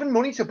he's given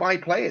money to buy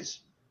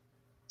players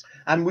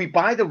and we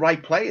buy the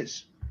right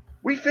players,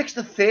 we fixed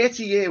a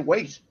 30-year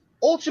wait,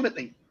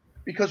 ultimately,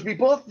 because we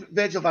bought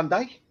Virgil van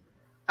Dijk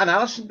and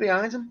Alisson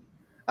behind him.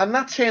 And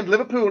that turned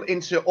Liverpool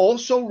into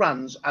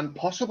also-rans and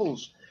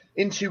possibles,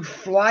 into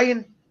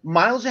flying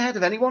miles ahead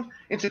of anyone,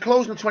 into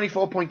closing a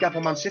 24-point gap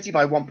on Man City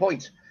by 1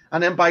 point,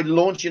 and then by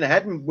launching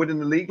ahead and winning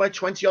the league by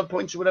 20-odd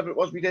points or whatever it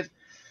was we did.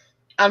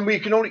 And we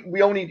can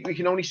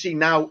only see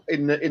now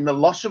in the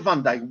loss of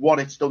Van Dijk what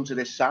it's done to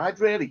this side,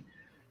 really.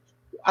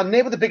 And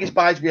they were the biggest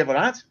buys we ever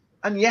had.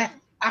 And yet,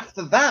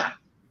 after that,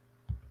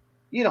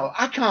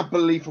 I can't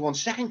believe for 1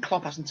 second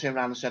Klopp hasn't turned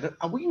around and said,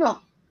 Are we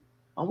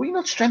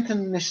not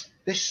strengthening this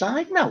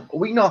side now? Are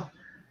we not?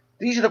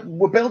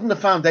 We're building the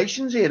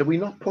foundations here. Are we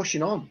not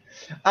pushing on?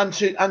 And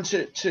to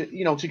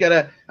get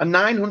a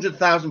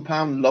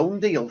 £900,000 loan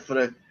deal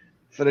for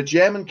a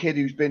German kid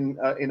who's been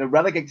in a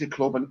relegated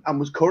club and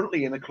was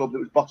currently in a club that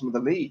was bottom of the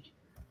league,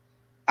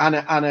 and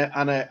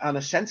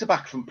a centre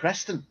back from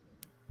Preston,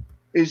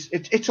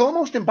 it's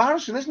almost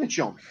embarrassing, isn't it,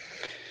 Sean?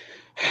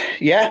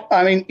 Yeah,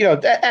 I mean,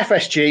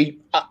 FSG,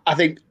 I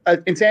think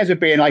in terms of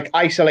being like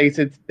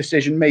isolated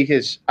decision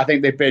makers, I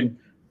think they've been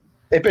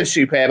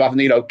superb, haven't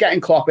they? Getting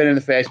Klopp in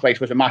the first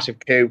place was a massive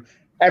coup.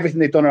 Everything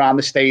they've done around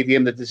the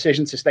stadium, the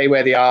decision to stay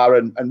where they are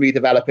and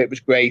redevelop it was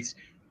great.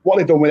 What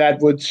they've done with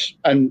Edwards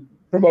and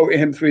promoting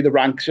him through the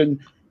ranks, and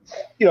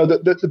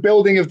the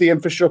building of the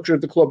infrastructure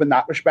of the club in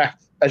that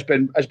respect has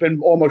been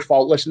almost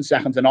faultless and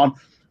second to none.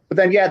 But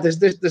then,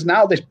 there's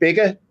now this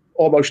bigger,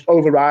 almost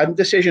overriding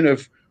decision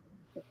of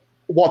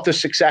what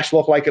does success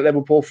look like at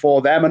Liverpool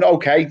for them. And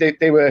okay,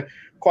 they were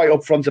quite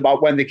upfront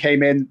about when they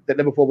came in that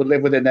Liverpool would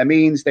live within their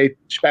means. They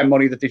spend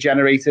money that they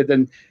generated.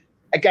 And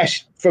I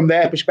guess from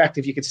their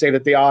perspective, you could say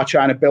that they are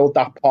trying to build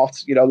that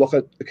pot, look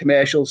at the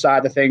commercial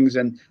side of things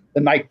and the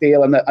Nike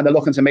deal, and they're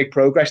looking to make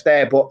progress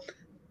there. But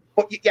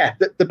yeah,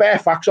 the bare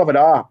facts of it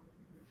are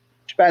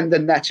spend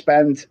and net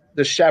spend.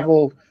 There's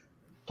several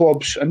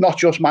clubs, and not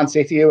just Man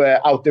City, who are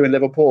outdoing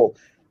Liverpool.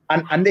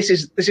 And this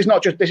is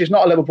not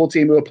a Liverpool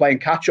team who are playing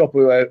catch up,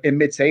 who are in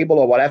mid-table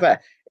or whatever.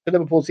 It's a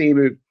Liverpool team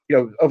who,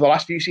 over the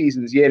last few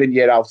seasons, year in,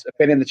 year out, have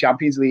been in the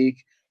Champions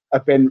League,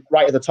 have been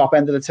right at the top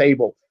end of the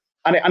table.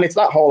 And it's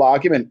that whole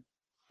argument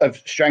of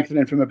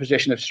strengthening from a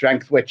position of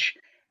strength, which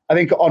I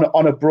think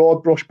on a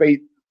broad brush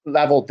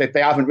level that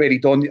they haven't really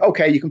done.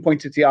 Okay, you can point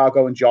to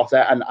Thiago and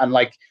Jota, and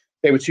like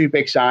they were two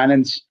big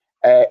signings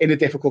in a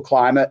difficult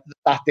climate.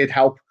 That did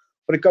help.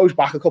 But it goes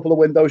back a couple of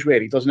windows,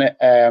 really, doesn't it?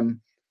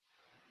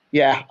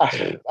 Yeah,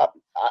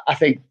 I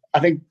think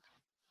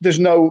there's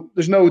no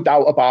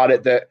doubt about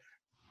it that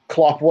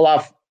Klopp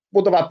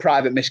would have had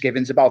private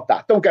misgivings about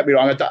that. Don't get me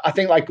wrong. I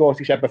think, like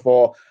Gorty said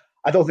before,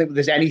 I don't think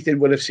there's anything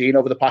we'll have seen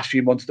over the past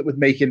few months that would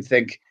make him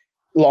think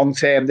long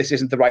term this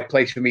isn't the right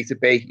place for me to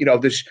be.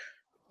 There's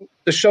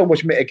so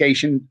much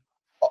mitigation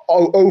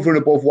over and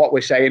above what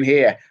we're saying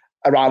here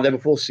around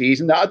Liverpool's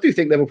season that I do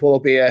think Liverpool will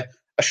be a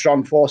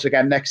strong force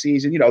again next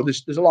season.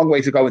 There's a long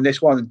way to go in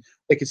this one.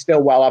 They could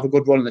still well have a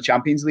good run in the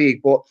Champions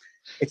League, but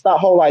it's that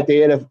whole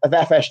idea of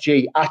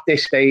FSG at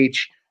this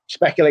stage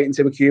speculating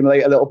to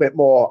accumulate a little bit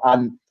more,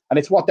 and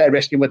it's what they're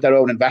risking with their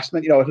own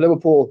investment. If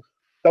Liverpool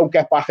don't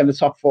get back in the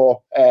top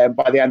four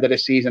by the end of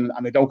this season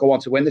and they don't go on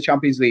to win the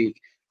Champions League,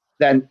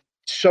 then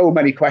so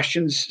many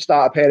questions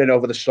start appearing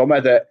over the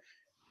summer that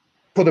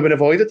could have been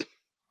avoided.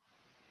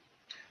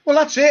 Well,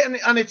 that's it,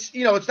 and it's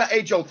it's that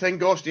age-old thing,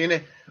 Ghosty, isn't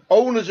it?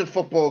 Owners of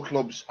football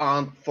clubs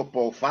aren't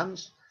football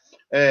fans,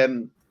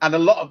 and a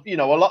lot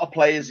of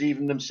players,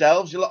 even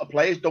themselves, a lot of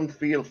players don't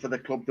feel for the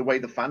club the way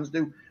the fans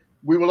do.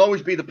 We will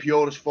always be the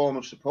purest form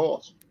of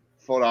support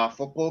for our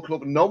football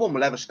club, and no one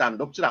will ever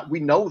stand up to that. We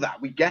know that,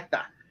 we get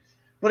that,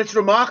 but it's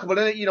remarkable,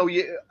 isn't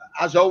it?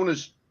 As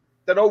owners,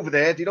 they're over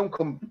there. They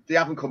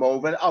haven't come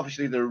over.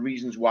 Obviously, there are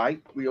reasons why.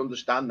 We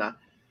understand that.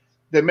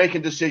 they're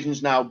making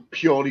decisions now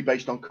purely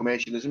based on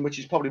commercialism, which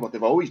is probably what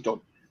they've always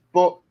done.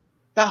 But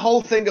that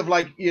whole thing of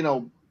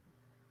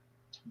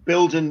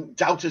building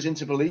doubters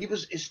into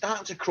believers is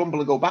starting to crumble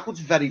and go backwards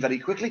very, very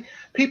quickly.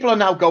 People are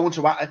now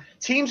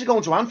teams are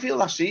going to Anfield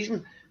last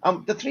season.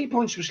 The 3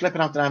 points were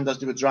slipping out their hand as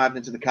they were driving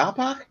into the car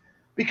park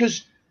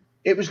because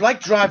it was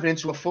like driving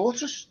into a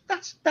fortress.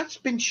 That's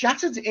been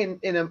shattered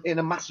in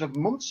a matter of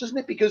months, isn't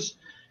it? Because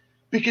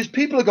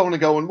people are going to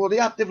go and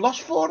they've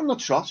lost 4 on the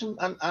trot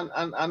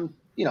and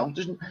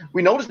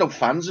we know there's no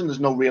fans and there's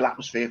no real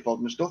atmosphere for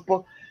them and stuff,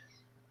 but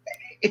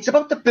it's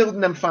about the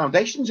building them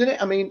foundations, isn't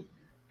it? I mean,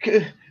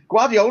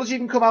 Guardiola's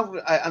even come out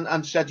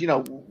and said,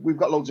 we've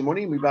got loads of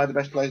money and we buy the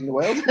best players in the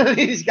world.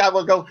 This guy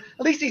will go,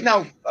 at least he's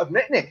now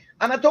admitting it.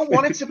 And I don't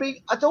want it to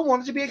be a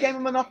game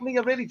of Monopoly.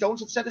 I really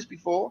don't. I've said this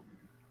before.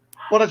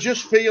 But I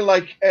just feel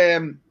like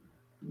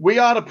we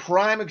are a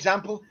prime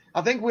example.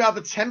 I think we are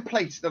the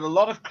template that a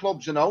lot of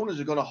clubs and owners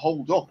are going to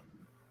hold up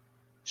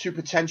to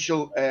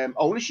potential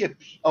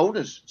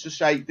owners to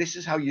say, this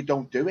is how you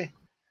don't do it.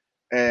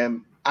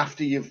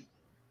 After you've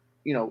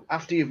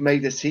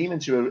made a team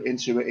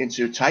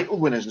into title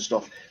winners and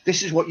stuff,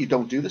 this is what you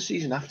don't do the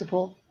season after,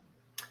 Paul.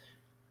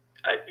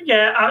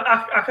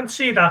 I can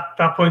see that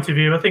point of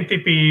view. I think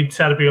they've been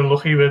terribly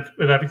unlucky with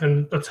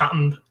everything that's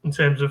happened in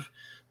terms of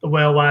the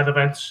worldwide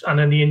events and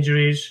then the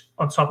injuries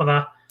on top of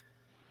that.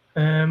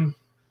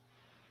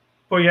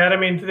 But yeah, I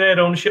mean, their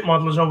ownership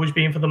model has always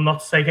been for them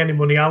not to take any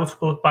money out,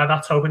 but by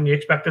that token, you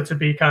expect it to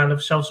be kind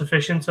of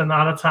self-sufficient. And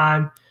at a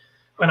time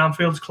when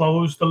Anfield's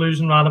closed, they're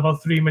losing around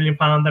about £3 million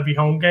every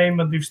home game,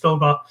 and they've still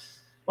got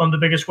one of the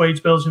biggest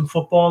wage bills in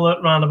football at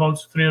around about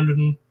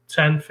 15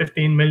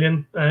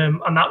 million.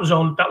 And that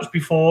was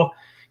before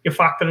you're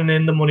factoring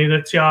in the money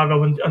that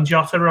Thiago and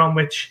Jota are on,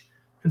 which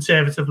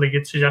conservatively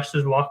you'd suggest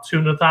is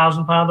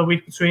 £200,000 a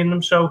week between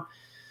them. So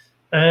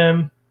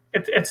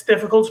it's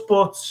difficult,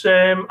 but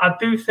I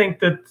do think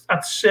that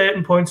at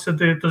certain points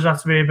there does have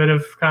to be a bit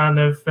of kind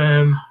of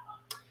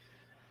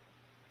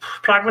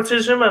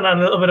pragmatism and a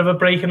little bit of a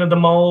breaking of the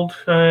mold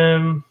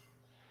to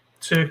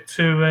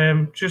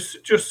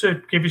just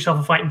to give yourself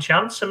a fighting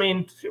chance. I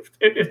mean,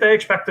 if they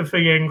expected for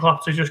Jurgen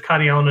Klopp to just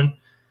carry on and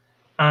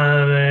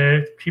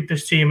keep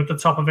this team at the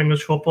top of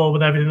English football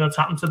with everything that's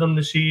happened to them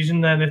this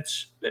season, then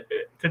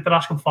they're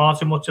asking far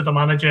too much of the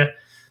manager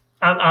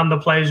and the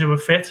players who were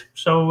fit.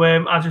 So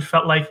I just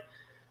felt like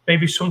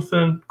maybe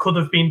something could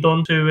have been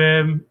done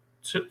to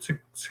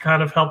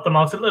kind of help them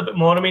out a little bit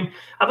more. I mean,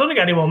 I don't think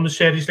anyone was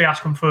seriously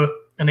asking for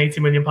an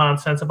 £80 million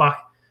centre-back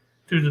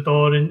through the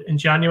door in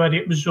January.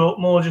 It was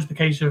more just a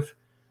case of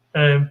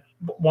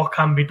what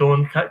can be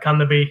done. Can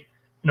there be,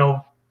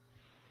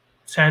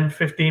 10,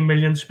 15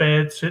 million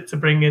spared to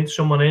bring in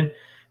someone in?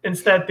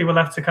 Instead, they were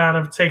left to kind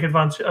of take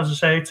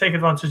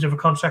advantage of a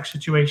contract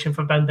situation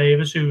for Ben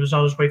Davies, who was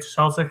on his way to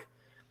Celtic,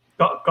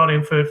 got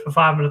in for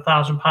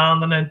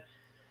 £500,000, and then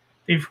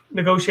they've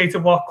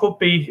negotiated what could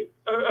be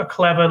a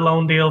clever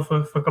loan deal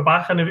for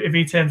Kabak, and if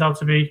he turns out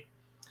to be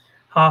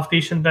half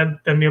decent, then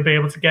they'll be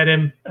able to get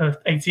him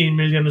 18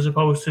 million as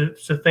opposed to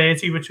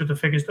 30, which were the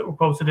figures that were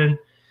quoted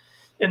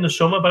in the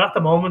summer. But at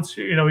the moment,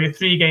 you're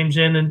 3 games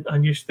in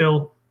and you're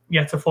still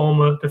yet to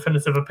form a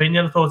definitive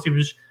opinion. I thought he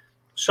was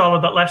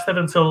solid at Leicester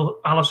until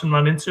Alisson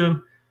ran into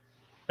him.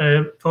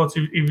 Thought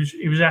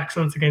he was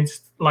excellent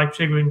against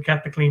Leipzig when he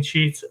kept the clean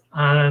sheet,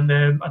 and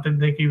I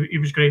didn't think he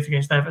was great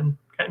against Everton,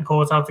 getting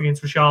caught out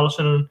against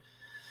Richarlison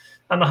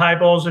and the high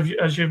balls,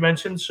 as you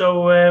mentioned.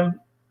 So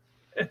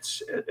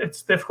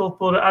it's difficult,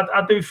 but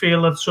I do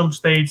feel at some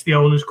stage the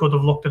owners could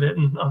have looked at it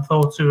and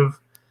thought to have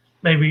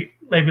maybe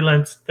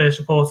lent their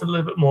support a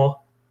little bit more.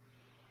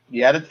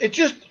 Yeah, I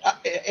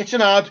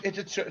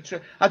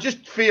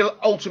just feel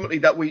ultimately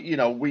that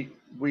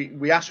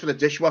we asked for the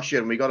dishwasher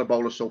and we got a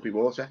bowl of soapy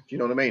water. Do you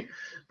know what I mean?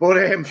 But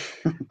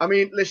I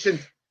mean, listen,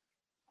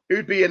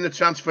 who'd be in the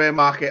transfer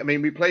market? I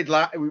mean, we played.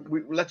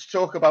 Let's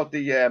talk about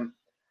the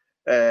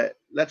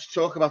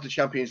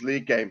Champions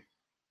League game.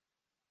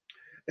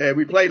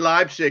 We played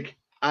Leipzig,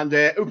 and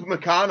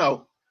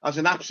Upamecano, as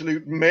an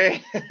absolute mare,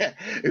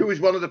 who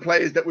was one of the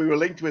players that we were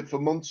linked with for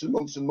months and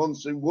months and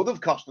months, who would have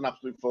cost an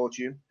absolute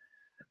fortune.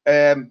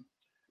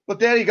 But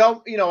there you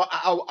go.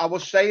 I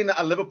was saying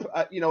that a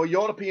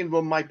European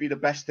run might be the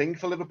best thing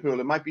for Liverpool.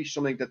 It might be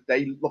something that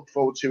they look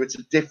forward to. It's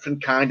a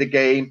different kind of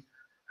game.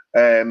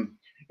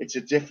 It's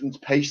a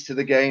different pace to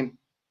the game.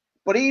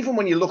 But even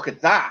when you look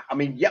at that, I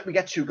mean, we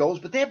get 2 goals,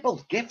 but they're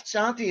both gifts,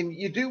 aren't they? And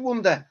you do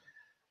wonder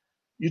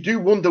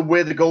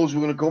where the goals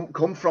were going to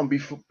come from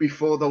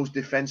before those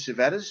defensive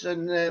errors.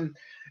 And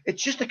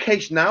it's just a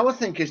case now, I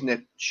think, isn't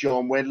it,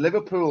 Sean, where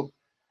Liverpool,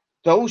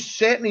 those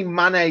certainly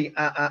Mane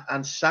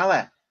and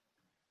Salah,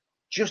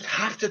 just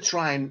have to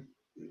try and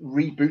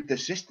reboot the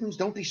systems,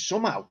 don't they,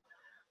 somehow?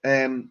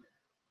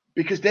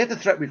 Because they're the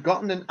threat we've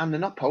got, and they're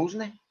not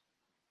posing it.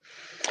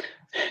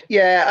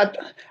 Yeah,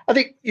 I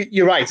think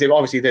you're right.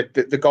 Obviously,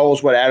 the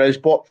goals were errors,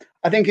 but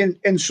I think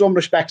in some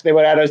respects they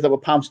were errors that were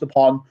pounced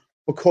upon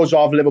because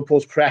of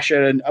Liverpool's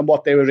pressure and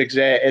what they were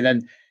exerting.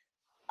 And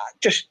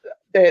just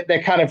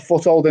they're kind of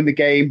foothold in the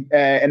game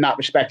in that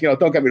respect.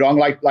 Don't get me wrong,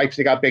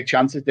 Leipzig had big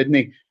chances, didn't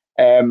he?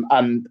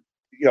 And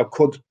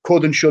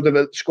could and should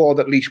have scored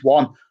at least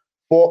one.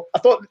 But I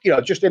thought,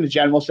 just in a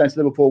general sense,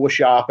 Liverpool was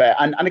sharper.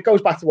 And it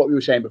goes back to what we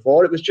were saying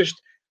before. It was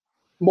just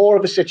more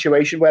of a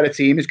situation where a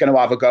team is going to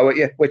have a go at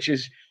you, which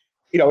is,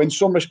 in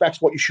some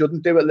respects, what you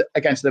shouldn't do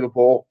against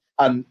Liverpool.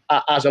 And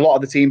as a lot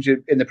of the teams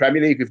in the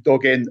Premier League have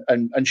dug in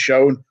and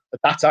shown that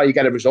that's how you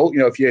get a result.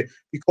 If you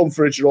come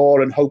for a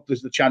draw and hope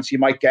there's the chance you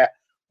might get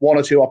one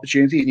or two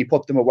opportunities and you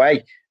put them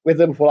away, with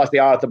Liverpool as they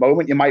are at the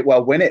moment, you might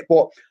well win it.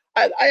 But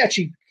I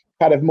actually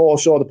kind of more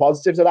saw the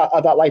positives of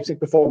that Leipzig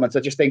performance. I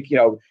just think,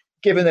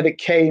 given that it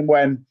came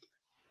when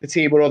the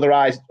team were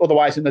otherwise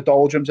in the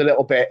doldrums a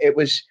little bit, it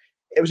was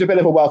a bit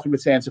of a welcome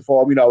return to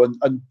form,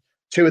 and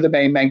two of the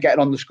main men getting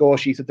on the score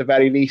sheet at the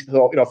very least. I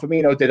thought,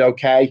 Firmino did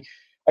okay.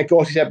 Like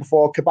Gorsty said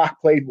before, Kabak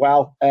played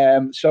well.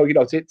 So,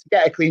 to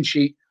get a clean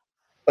sheet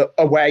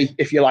away,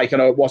 if you like, I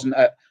know it wasn't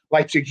at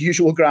Leipzig's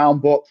usual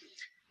ground, but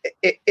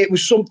it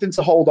was something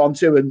to hold on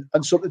to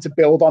and something to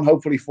build on,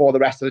 hopefully, for the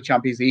rest of the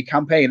Champions League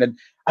campaign. And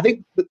I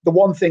think the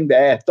one thing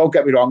there, don't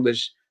get me wrong,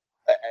 there's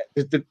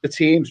the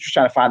teams, just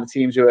trying to find the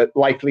teams who are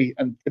likely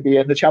and to be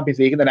in the Champions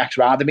League in the next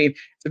round. I mean,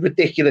 it's a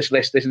ridiculous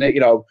list, isn't it?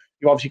 You've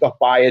obviously got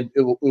Bayern,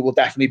 who will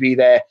definitely be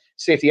there.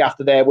 City,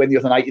 after their win the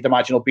other night, you'd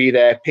imagine will be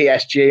there.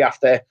 PSG,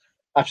 after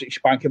absolutely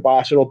spanking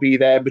Barca, will be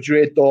there.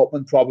 Madrid,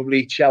 Dortmund,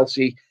 probably.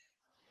 Chelsea.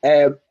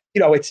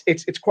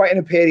 It's quite an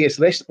imperious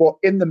list, but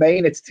in the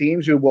main, it's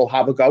teams who will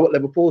have a go at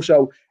Liverpool.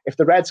 So if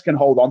the Reds can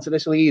hold on to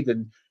this lead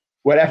and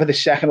wherever the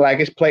second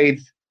leg is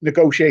played,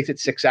 negotiated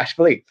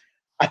successfully,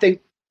 I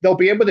think they'll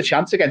be in with a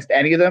chance against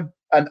any of them.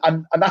 And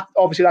that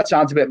obviously that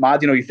sounds a bit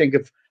mad. You think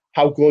of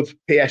how good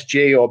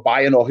PSG or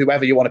Bayern or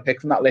whoever you want to pick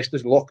from that list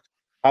has looked,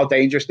 how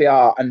dangerous they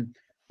are, and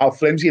how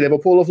flimsy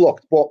Liverpool have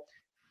looked. But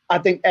I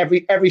think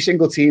every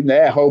single team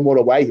there, home or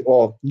away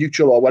or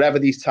neutral or whatever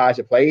these ties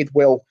are played,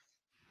 will,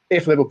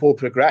 if Liverpool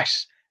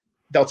progress,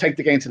 they'll take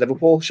the game to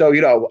Liverpool. So,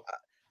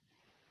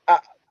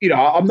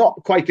 I'm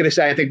not quite going to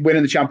say I think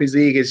winning the Champions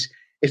League is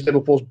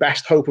Liverpool's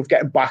best hope of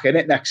getting back in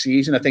it next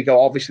season. I think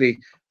obviously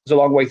there's a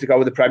long way to go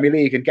with the Premier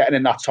League, and getting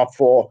in that top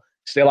four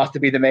still has to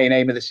be the main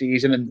aim of the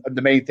season and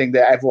the main thing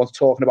that everyone's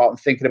talking about and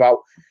thinking about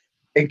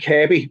in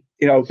Kirby,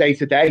 day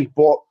to day.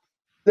 But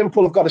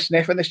Liverpool have got a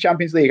sniff in this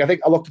Champions League. I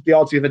think I looked at the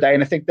odds the other day,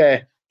 and I think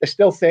they're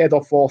still third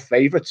or fourth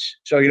favourites.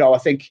 So, I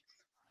think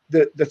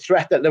the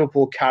threat that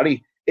Liverpool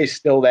carry is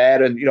still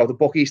there, and the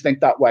bookies think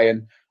that way,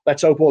 and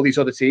let's hope all these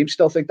other teams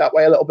still think that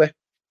way a little bit.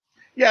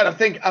 Yeah,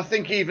 I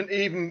think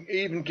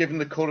even given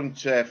the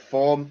current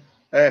form,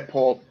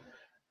 Paul,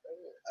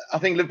 I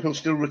think Liverpool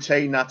still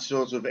retain that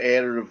sort of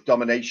era of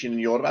domination in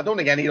Europe. I don't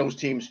think any of those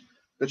teams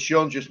that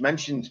Sean just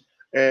mentioned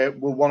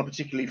will want to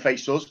particularly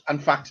face us. In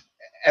fact,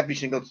 every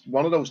single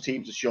one of those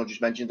teams that Sean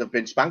just mentioned have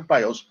been spanked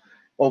by us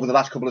over the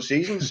last couple of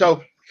seasons.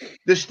 So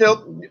there's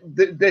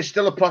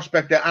still a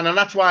prospect there, and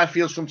that's why I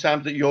feel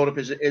sometimes that Europe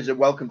is a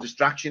welcome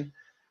distraction,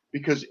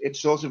 because it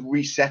sort of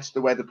resets the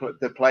way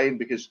they're playing,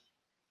 because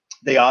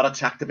they are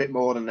attacked a bit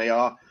more and they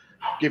are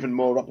given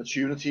more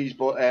opportunities.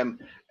 But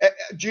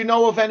do you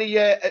know of any?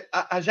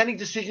 Has any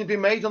decision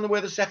been made on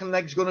where the second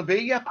leg's going to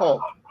be yet,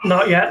 Paul?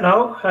 Not yet,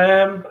 no.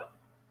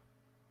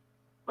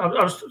 I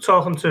was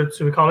talking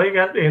to a colleague,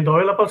 Ian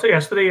Doyle, about it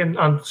yesterday,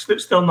 and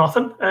still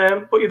nothing.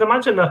 But you'd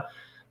imagine that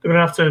they're going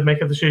to have to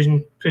make a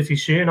decision pretty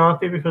soon, aren't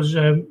they? Because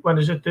when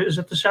is it? Is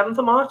it the 7th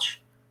of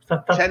March? Is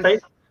that 10th.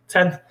 Date?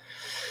 10th.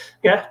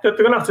 Yeah, they're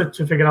going to have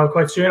to figure out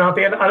quite soon, aren't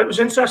they? And it was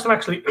interesting,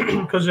 actually,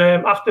 because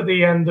after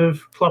the end of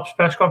Klopp's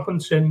press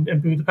conference in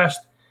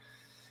Budapest,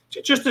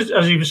 just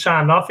as he was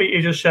signing off, he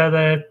just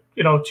said,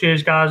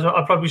 cheers, guys,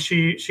 I'll probably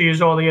see us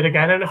all here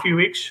again in a few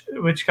weeks,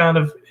 which kind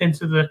of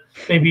hinted that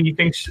maybe he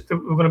thinks that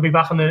we're going to be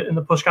back in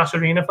the Puskás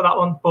Arena for that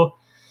one. But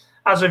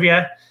as of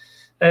yet,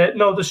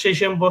 no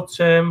decision. But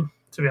to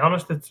be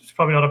honest, it's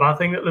probably not a bad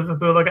thing that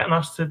Liverpool are getting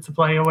asked to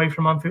play away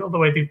from Anfield the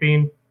way they've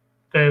been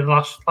the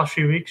last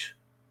few weeks.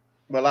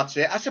 Well, that's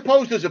it. I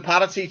suppose there's a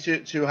parity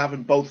to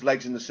having both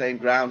legs in the same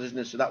ground, isn't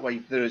there? So that way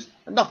there is,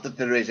 not that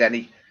there is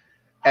any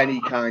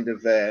kind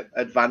of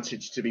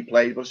advantage to be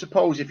played, but I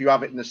suppose if you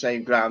have it in the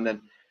same ground,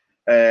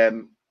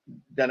 then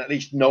at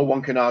least no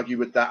one can argue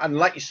with that. And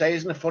like you say,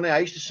 isn't it funny? I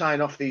used to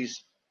sign off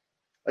these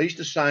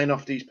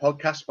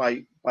podcasts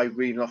by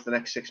reading off the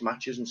next 6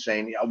 matches and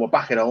saying, "Yeah, we're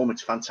back at home.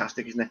 It's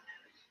fantastic, isn't it?"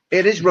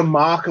 It is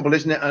remarkable,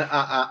 isn't it?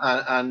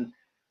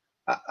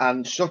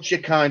 And such a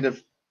kind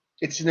of,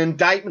 it's an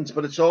indictment,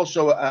 but it's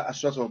also a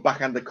sort of a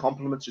backhanded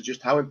compliment to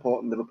just how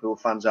important Liverpool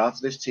fans are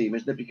to this team,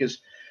 isn't it? Because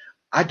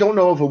I don't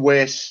know of a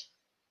worse,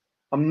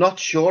 I'm not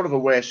sure of a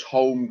worse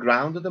home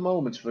ground at the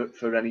moment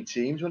for any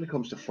teams when it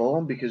comes to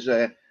form, because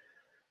it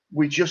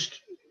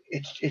just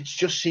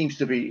seems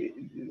to be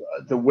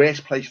the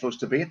worst place for us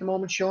to be at the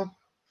moment, Sean.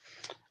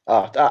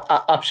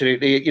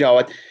 Absolutely.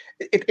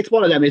 It's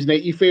one of them, isn't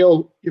it? You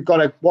feel you've got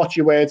to watch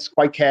your words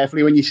quite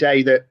carefully when you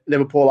say that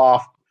Liverpool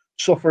are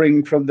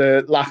suffering from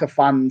the lack of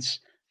fans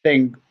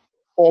thing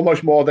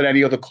almost more than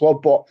any other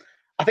club. But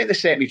I think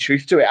there's certainly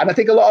truth to it. And I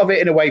think a lot of it,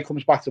 in a way,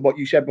 comes back to what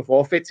you said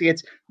before, Fitzy.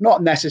 It's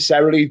not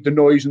necessarily the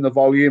noise and the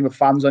volume of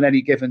fans on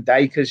any given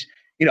day, because,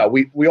 you know,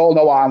 we all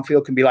know what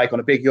Anfield can be like on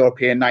a big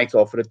European night,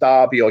 or for a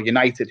derby or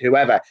United,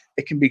 whoever.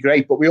 It can be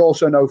great. But we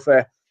also know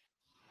for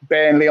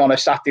Burnley on a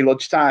Saturday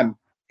lunchtime,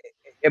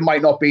 it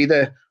might not be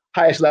the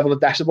highest level of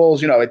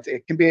decibels. You know,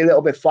 it can be a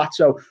little bit flat.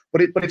 So,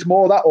 but it's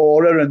more that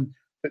aura and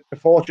the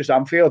Fortress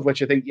Anfield,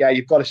 which I think, yeah,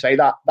 you've got to say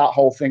that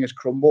whole thing has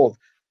crumbled.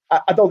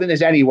 I don't think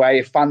there's any way,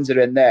 if fans are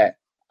in there,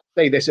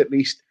 say this at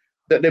least,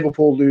 that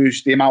Liverpool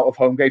lose the amount of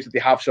home games that they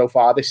have so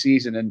far this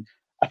season. And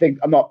I think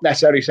I'm not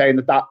necessarily saying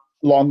that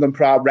long and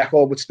proud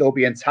record would still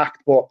be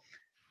intact, but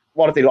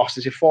what have they lost?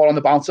 Is it 4 on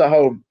the bounce at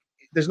home?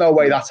 There's no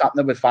way that's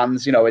happening with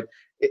fans. You know,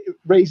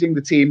 raising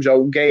the team's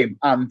own game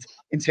and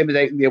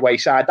intimidating the away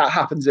side, that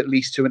happens at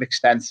least to an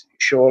extent,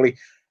 surely.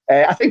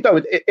 I think,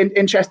 though,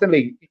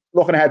 interestingly,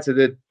 looking ahead to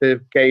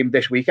the game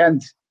this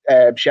weekend,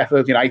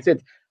 Sheffield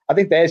United, I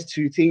think there's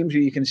 2 teams who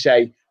you can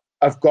say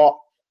have got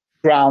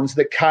grounds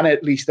that can,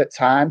 at least at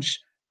times,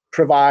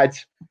 provide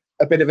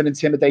a bit of an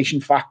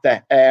intimidation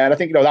factor. And I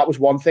think, you know, that was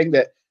one thing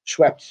that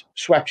swept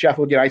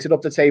Sheffield United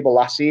up the table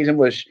last season,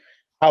 was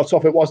how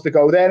tough it was to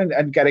go there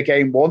and get a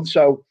game won.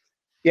 So,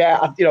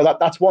 yeah, you know,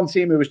 that's one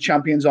team who was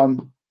champions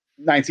on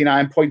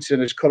 99 points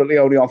and is currently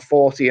only on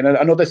 40. And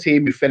another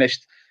team who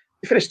finished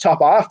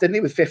top half, didn't they,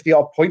 with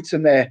 50-odd points,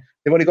 and they've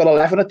only got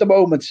 11 at the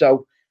moment.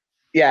 So,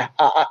 yeah,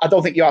 I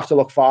don't think you have to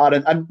look far.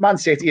 And Man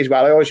City as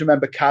well. I always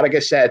remember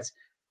Carragher said,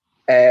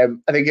 I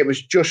think it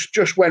was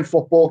just when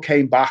football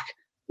came back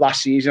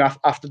last season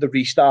after the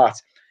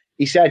restart,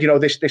 he said, you know,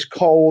 this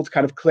cold,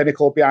 kind of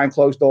clinical, behind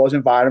closed doors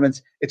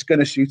environment, it's going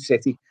to suit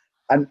City.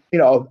 And, you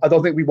know, I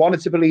don't think we wanted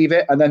to believe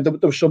it. And then there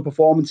were some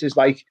performances,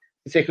 like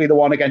particularly the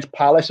one against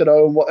Palace at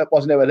home,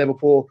 wasn't it, where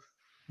Liverpool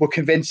were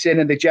convincing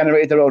and they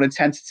generated their own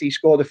intensity,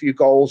 scored a few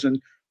goals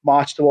and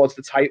marched towards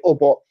the title.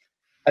 But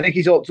I think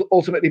he's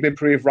ultimately been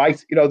proved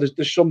right. You know,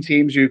 there's some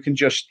teams who can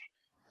just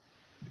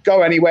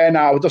go anywhere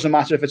now. It doesn't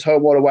matter if it's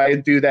home or away,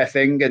 and do their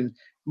thing. And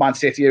Man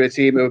City are a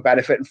team who are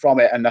benefiting from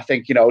it. And I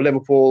think, you know,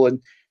 Liverpool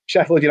and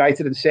Sheffield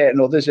United and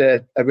certain others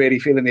are really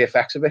feeling the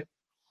effects of it.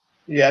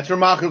 Yeah, it's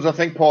remarkable, I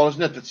think, Paul,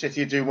 isn't it, that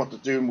City are doing what they're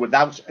doing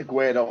without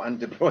Aguero and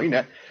De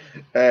Bruyne.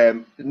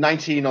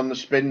 19 on the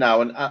spin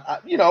now. And,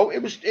 you know,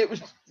 it was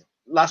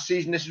last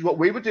season, this is what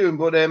we were doing.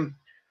 But, and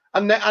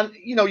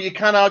you know, you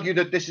can argue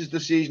that this is the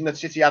season that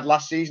City had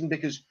last season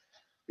because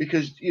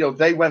you know,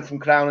 they went from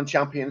crown and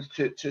champions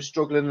to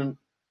struggling, and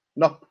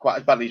not quite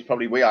as badly as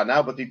probably we are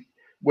now, but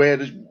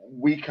whereas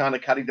we kind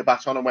of carried the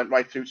baton and went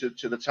right through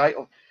to the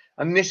title.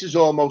 And this is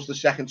almost the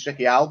second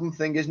Tricky album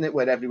thing, isn't it,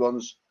 where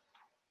everyone's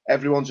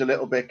a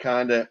little bit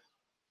kind of,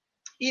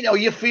 you know,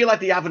 you feel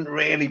like they haven't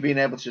really been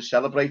able to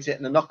celebrate it,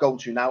 and they're not going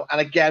to now. And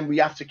again, we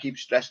have to keep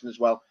stressing as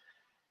well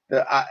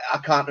that I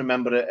can't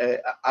remember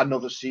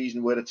another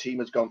season where a team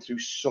has gone through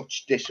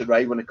such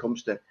disarray when it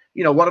comes to,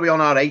 you know, what are we on,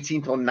 our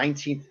 18th or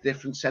 19th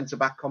different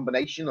centre-back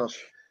combination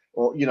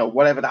or you know,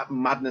 whatever that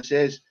madness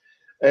is.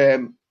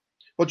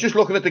 But just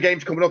looking at the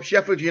games coming up,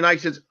 Sheffield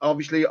United,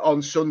 obviously,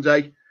 on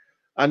Sunday.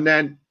 And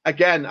then,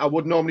 again, I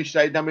would normally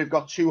say then we've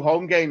got 2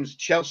 home games,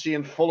 Chelsea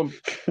and Fulham.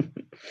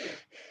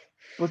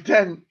 But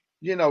then,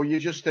 you know, you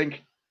just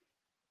think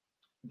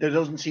there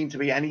doesn't seem to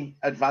be any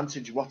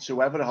advantage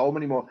whatsoever at home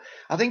anymore.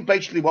 I think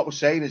basically what we're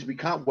saying is we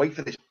can't wait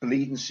for this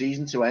bleeding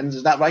season to end.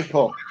 Is that right,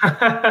 Paul?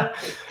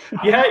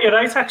 Yeah, you're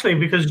right, actually,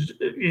 because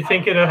you're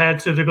thinking ahead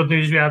to the good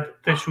news we had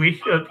this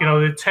week. You know,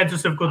 the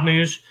tentative good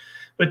news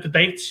with the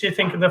dates. You're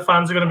thinking the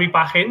fans are going to be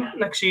back in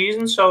next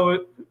season.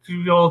 So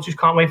we all just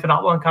can't wait for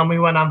that one, can we?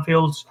 When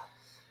Anfield's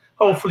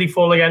hopefully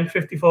full again,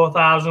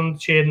 54,000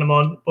 cheering them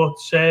on. But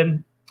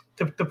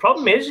the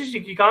problem is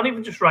you can't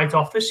even just write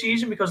off this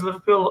season, because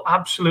Liverpool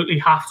absolutely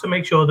have to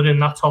make sure they're in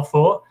that top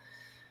 4,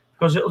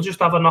 because it'll just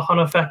have a knock-on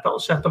effect that'll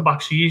set them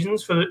back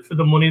seasons for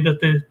the money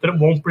that it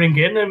won't bring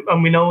in.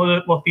 And we know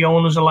that what the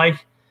owners are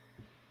like.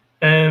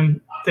 They're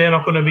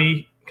not going to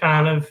be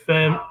kind of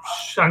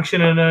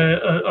sanctioning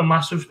a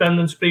massive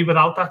spending spree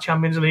without that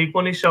Champions League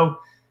money. So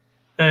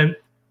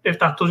if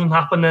that doesn't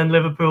happen, then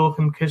Liverpool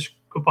can kiss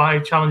goodbye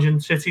challenging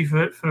City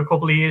for a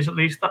couple of years at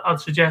least,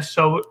 I'd suggest.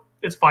 So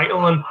it's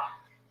vital.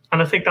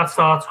 And I think that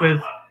starts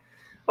with,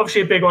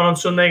 obviously, a big one on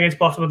Sunday against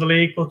bottom of the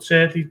league, but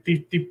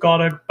they've got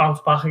to bounce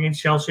back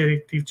against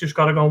Chelsea. They've just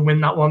got to go and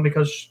win that one,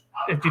 because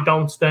if they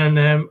don't, then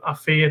I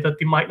fear that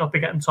they might not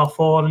be getting top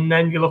 4. And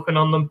then you're looking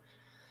on them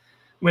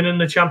winning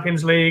the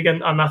Champions League,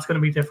 and that's going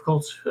to be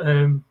difficult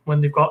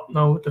when they've got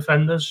no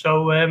defenders.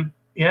 So,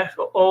 yeah,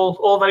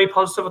 all very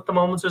positive at the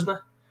moment, isn't it?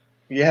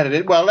 Yeah, it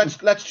is. Well,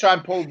 let's try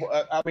and pull.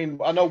 I mean,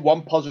 I know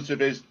one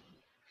positive is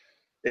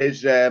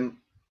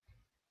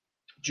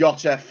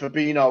Jota,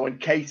 Fabinho and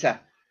Keita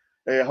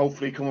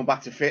hopefully coming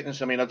back to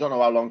fitness. I mean, I don't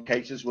know how long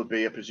Keita's would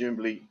be.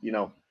 Presumably, you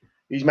know,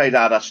 he's made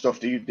out of that stuff.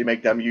 They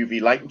make them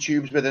UV lighting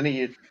tubes with, and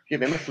you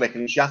give him a flick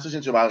and he shatters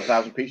into about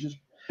 1,000 pieces.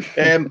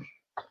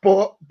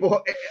 But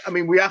I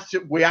mean, we have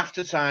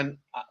to try and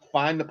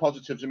find the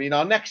positives. I mean,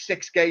 our next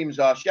 6 games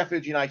are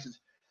Sheffield United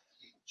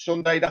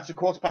Sunday. That's a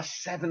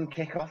 7:15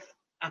 kickoff.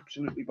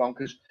 absolutely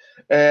bonkers.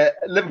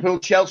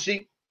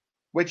 Liverpool-Chelsea,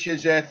 which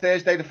is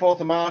Thursday the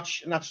 4th of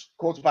March, and that's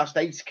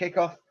 8:15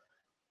 kickoff.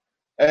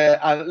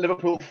 And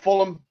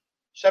Liverpool-Fulham,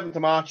 7th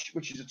of March,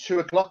 which is a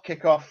 2:00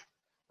 kickoff.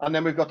 And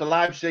then we've got the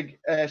Leipzig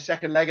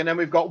second leg, and then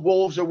we've got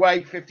Wolves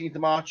away, 15th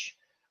of March,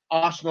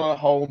 Arsenal at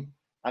home,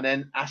 and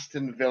then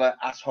Aston Villa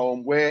at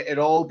home, where it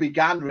all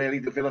began, really,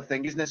 the Villa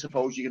thing, isn't it?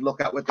 Suppose you could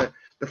look at with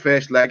the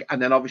first leg,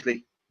 and then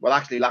obviously, well,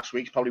 actually last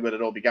week's probably where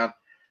it all began,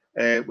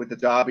 with the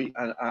derby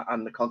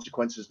and the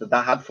consequences that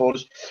had for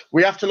us.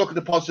 We have to look at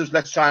the positives.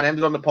 Let's try and end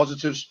it on the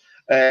positives.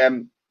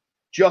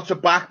 Jota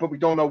back, but we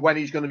don't know when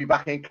he's going to be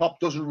back in. Klopp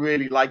doesn't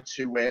really like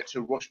to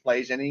rush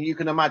players in, and you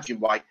can imagine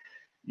why.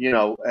 You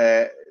know,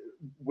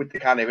 with the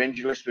kind of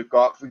injury list we've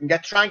got, if we can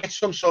try and get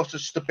some sort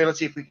of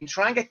stability, if we can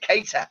try and get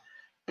Keita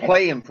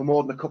playing for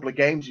more than a couple of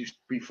games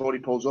before he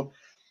pulls up,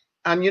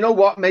 and you know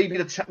what, maybe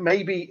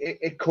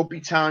it could be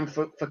time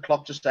for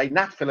Klopp to say,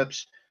 Nat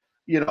Phillips.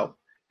 You know,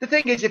 the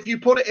thing is, you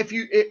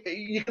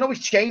can always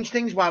change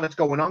things while it's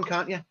going on,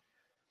 can't you?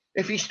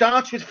 If he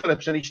starts with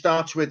Phillips and he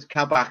starts with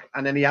Kabak,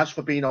 and then he has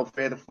Fabinho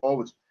further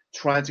forward,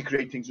 trying to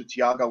create things with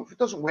Thiago, if it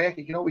doesn't work,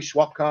 he can always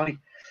swap, can't he?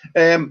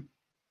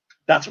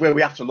 That's where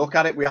we have to look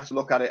at it. We have to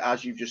look at it,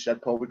 as you've just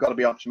said, Paul. We've got to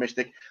be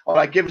optimistic. All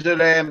right, give us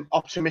an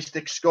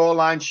optimistic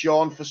scoreline,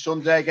 Sean, for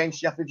Sunday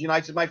against Sheffield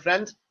United, my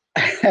friend.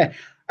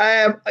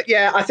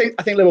 Yeah, I think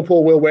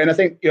Liverpool will win. I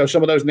think, you know,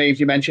 some of those names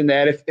you mentioned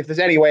there, if there's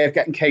any way of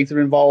getting Keita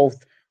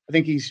involved, I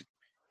think he's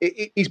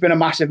been a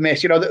massive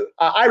miss. You know,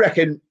 I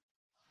reckon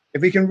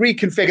if we can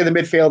reconfigure the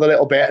midfield a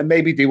little bit and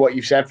maybe do what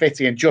you've said,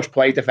 Fitzy, and just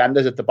play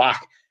defenders at the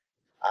back,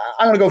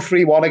 I'm going to go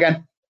 3-1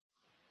 again.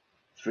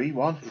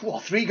 3-1.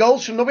 What, 3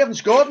 goals from nobody? We haven't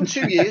scored in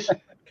 2 years.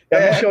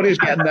 I'm sure he's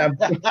getting them.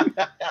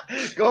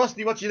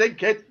 Ghosty, what do you think,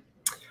 kid?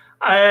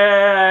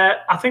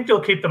 I think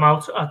they'll keep them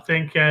out. I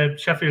think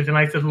Sheffield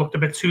United looked a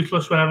bit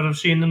toothless whenever I've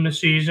seen them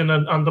this season,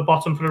 and the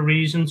bottom for a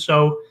reason.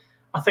 So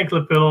I think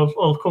Liverpool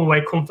will come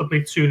away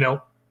comfortably 2-0.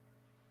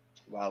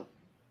 Well,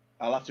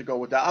 I'll have to go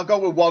with that. I'll go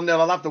with 1-0.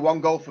 I'll have the 1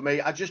 goal for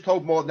me. I just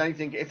hope more than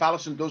anything, if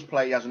Alisson does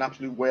play, he has an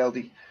absolute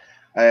worldie.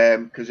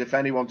 Because if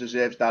anyone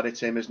deserves that,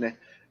 it's him, isn't it?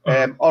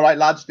 All right,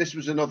 lads. This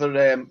was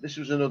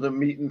another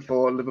meeting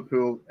for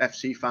Liverpool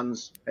FC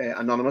fans,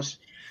 Anonymous.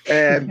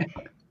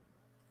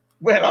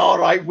 We're all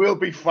right. We'll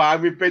be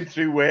fine. We've been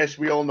through worse.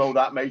 We all know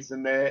that, mate.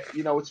 And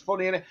you know, it's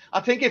funny, innit?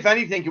 I think if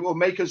anything, it will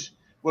make us.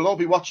 We'll all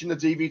be watching the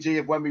DVD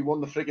of when we won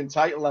the frigging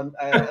title and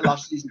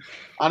last season,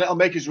 and it'll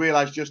make us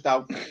realise just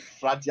how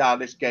fragile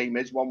this game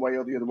is, one way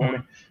or the other.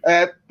 Won't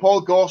it?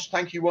 Paul Gorse,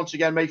 thank you once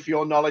again, mate, for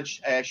your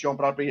knowledge. Sean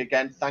Bradbury,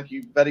 again, thank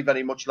you very,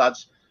 very much,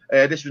 lads.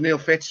 This was Neil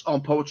Fitz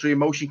on Poetry in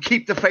Motion.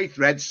 Keep the faith,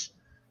 Reds.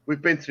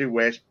 We've been through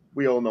worse.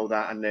 We all know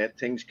that, and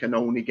things can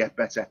only get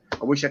better.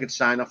 I wish I could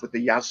sign off with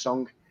the Yaz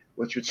song,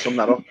 which would sum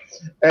that up.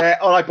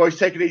 All right, boys,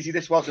 take it easy.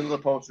 This was another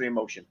Poetry in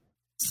Motion.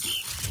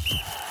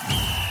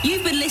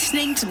 You've been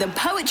listening to the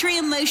Poetry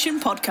in Motion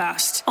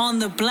podcast on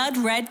the Blood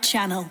Red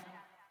channel.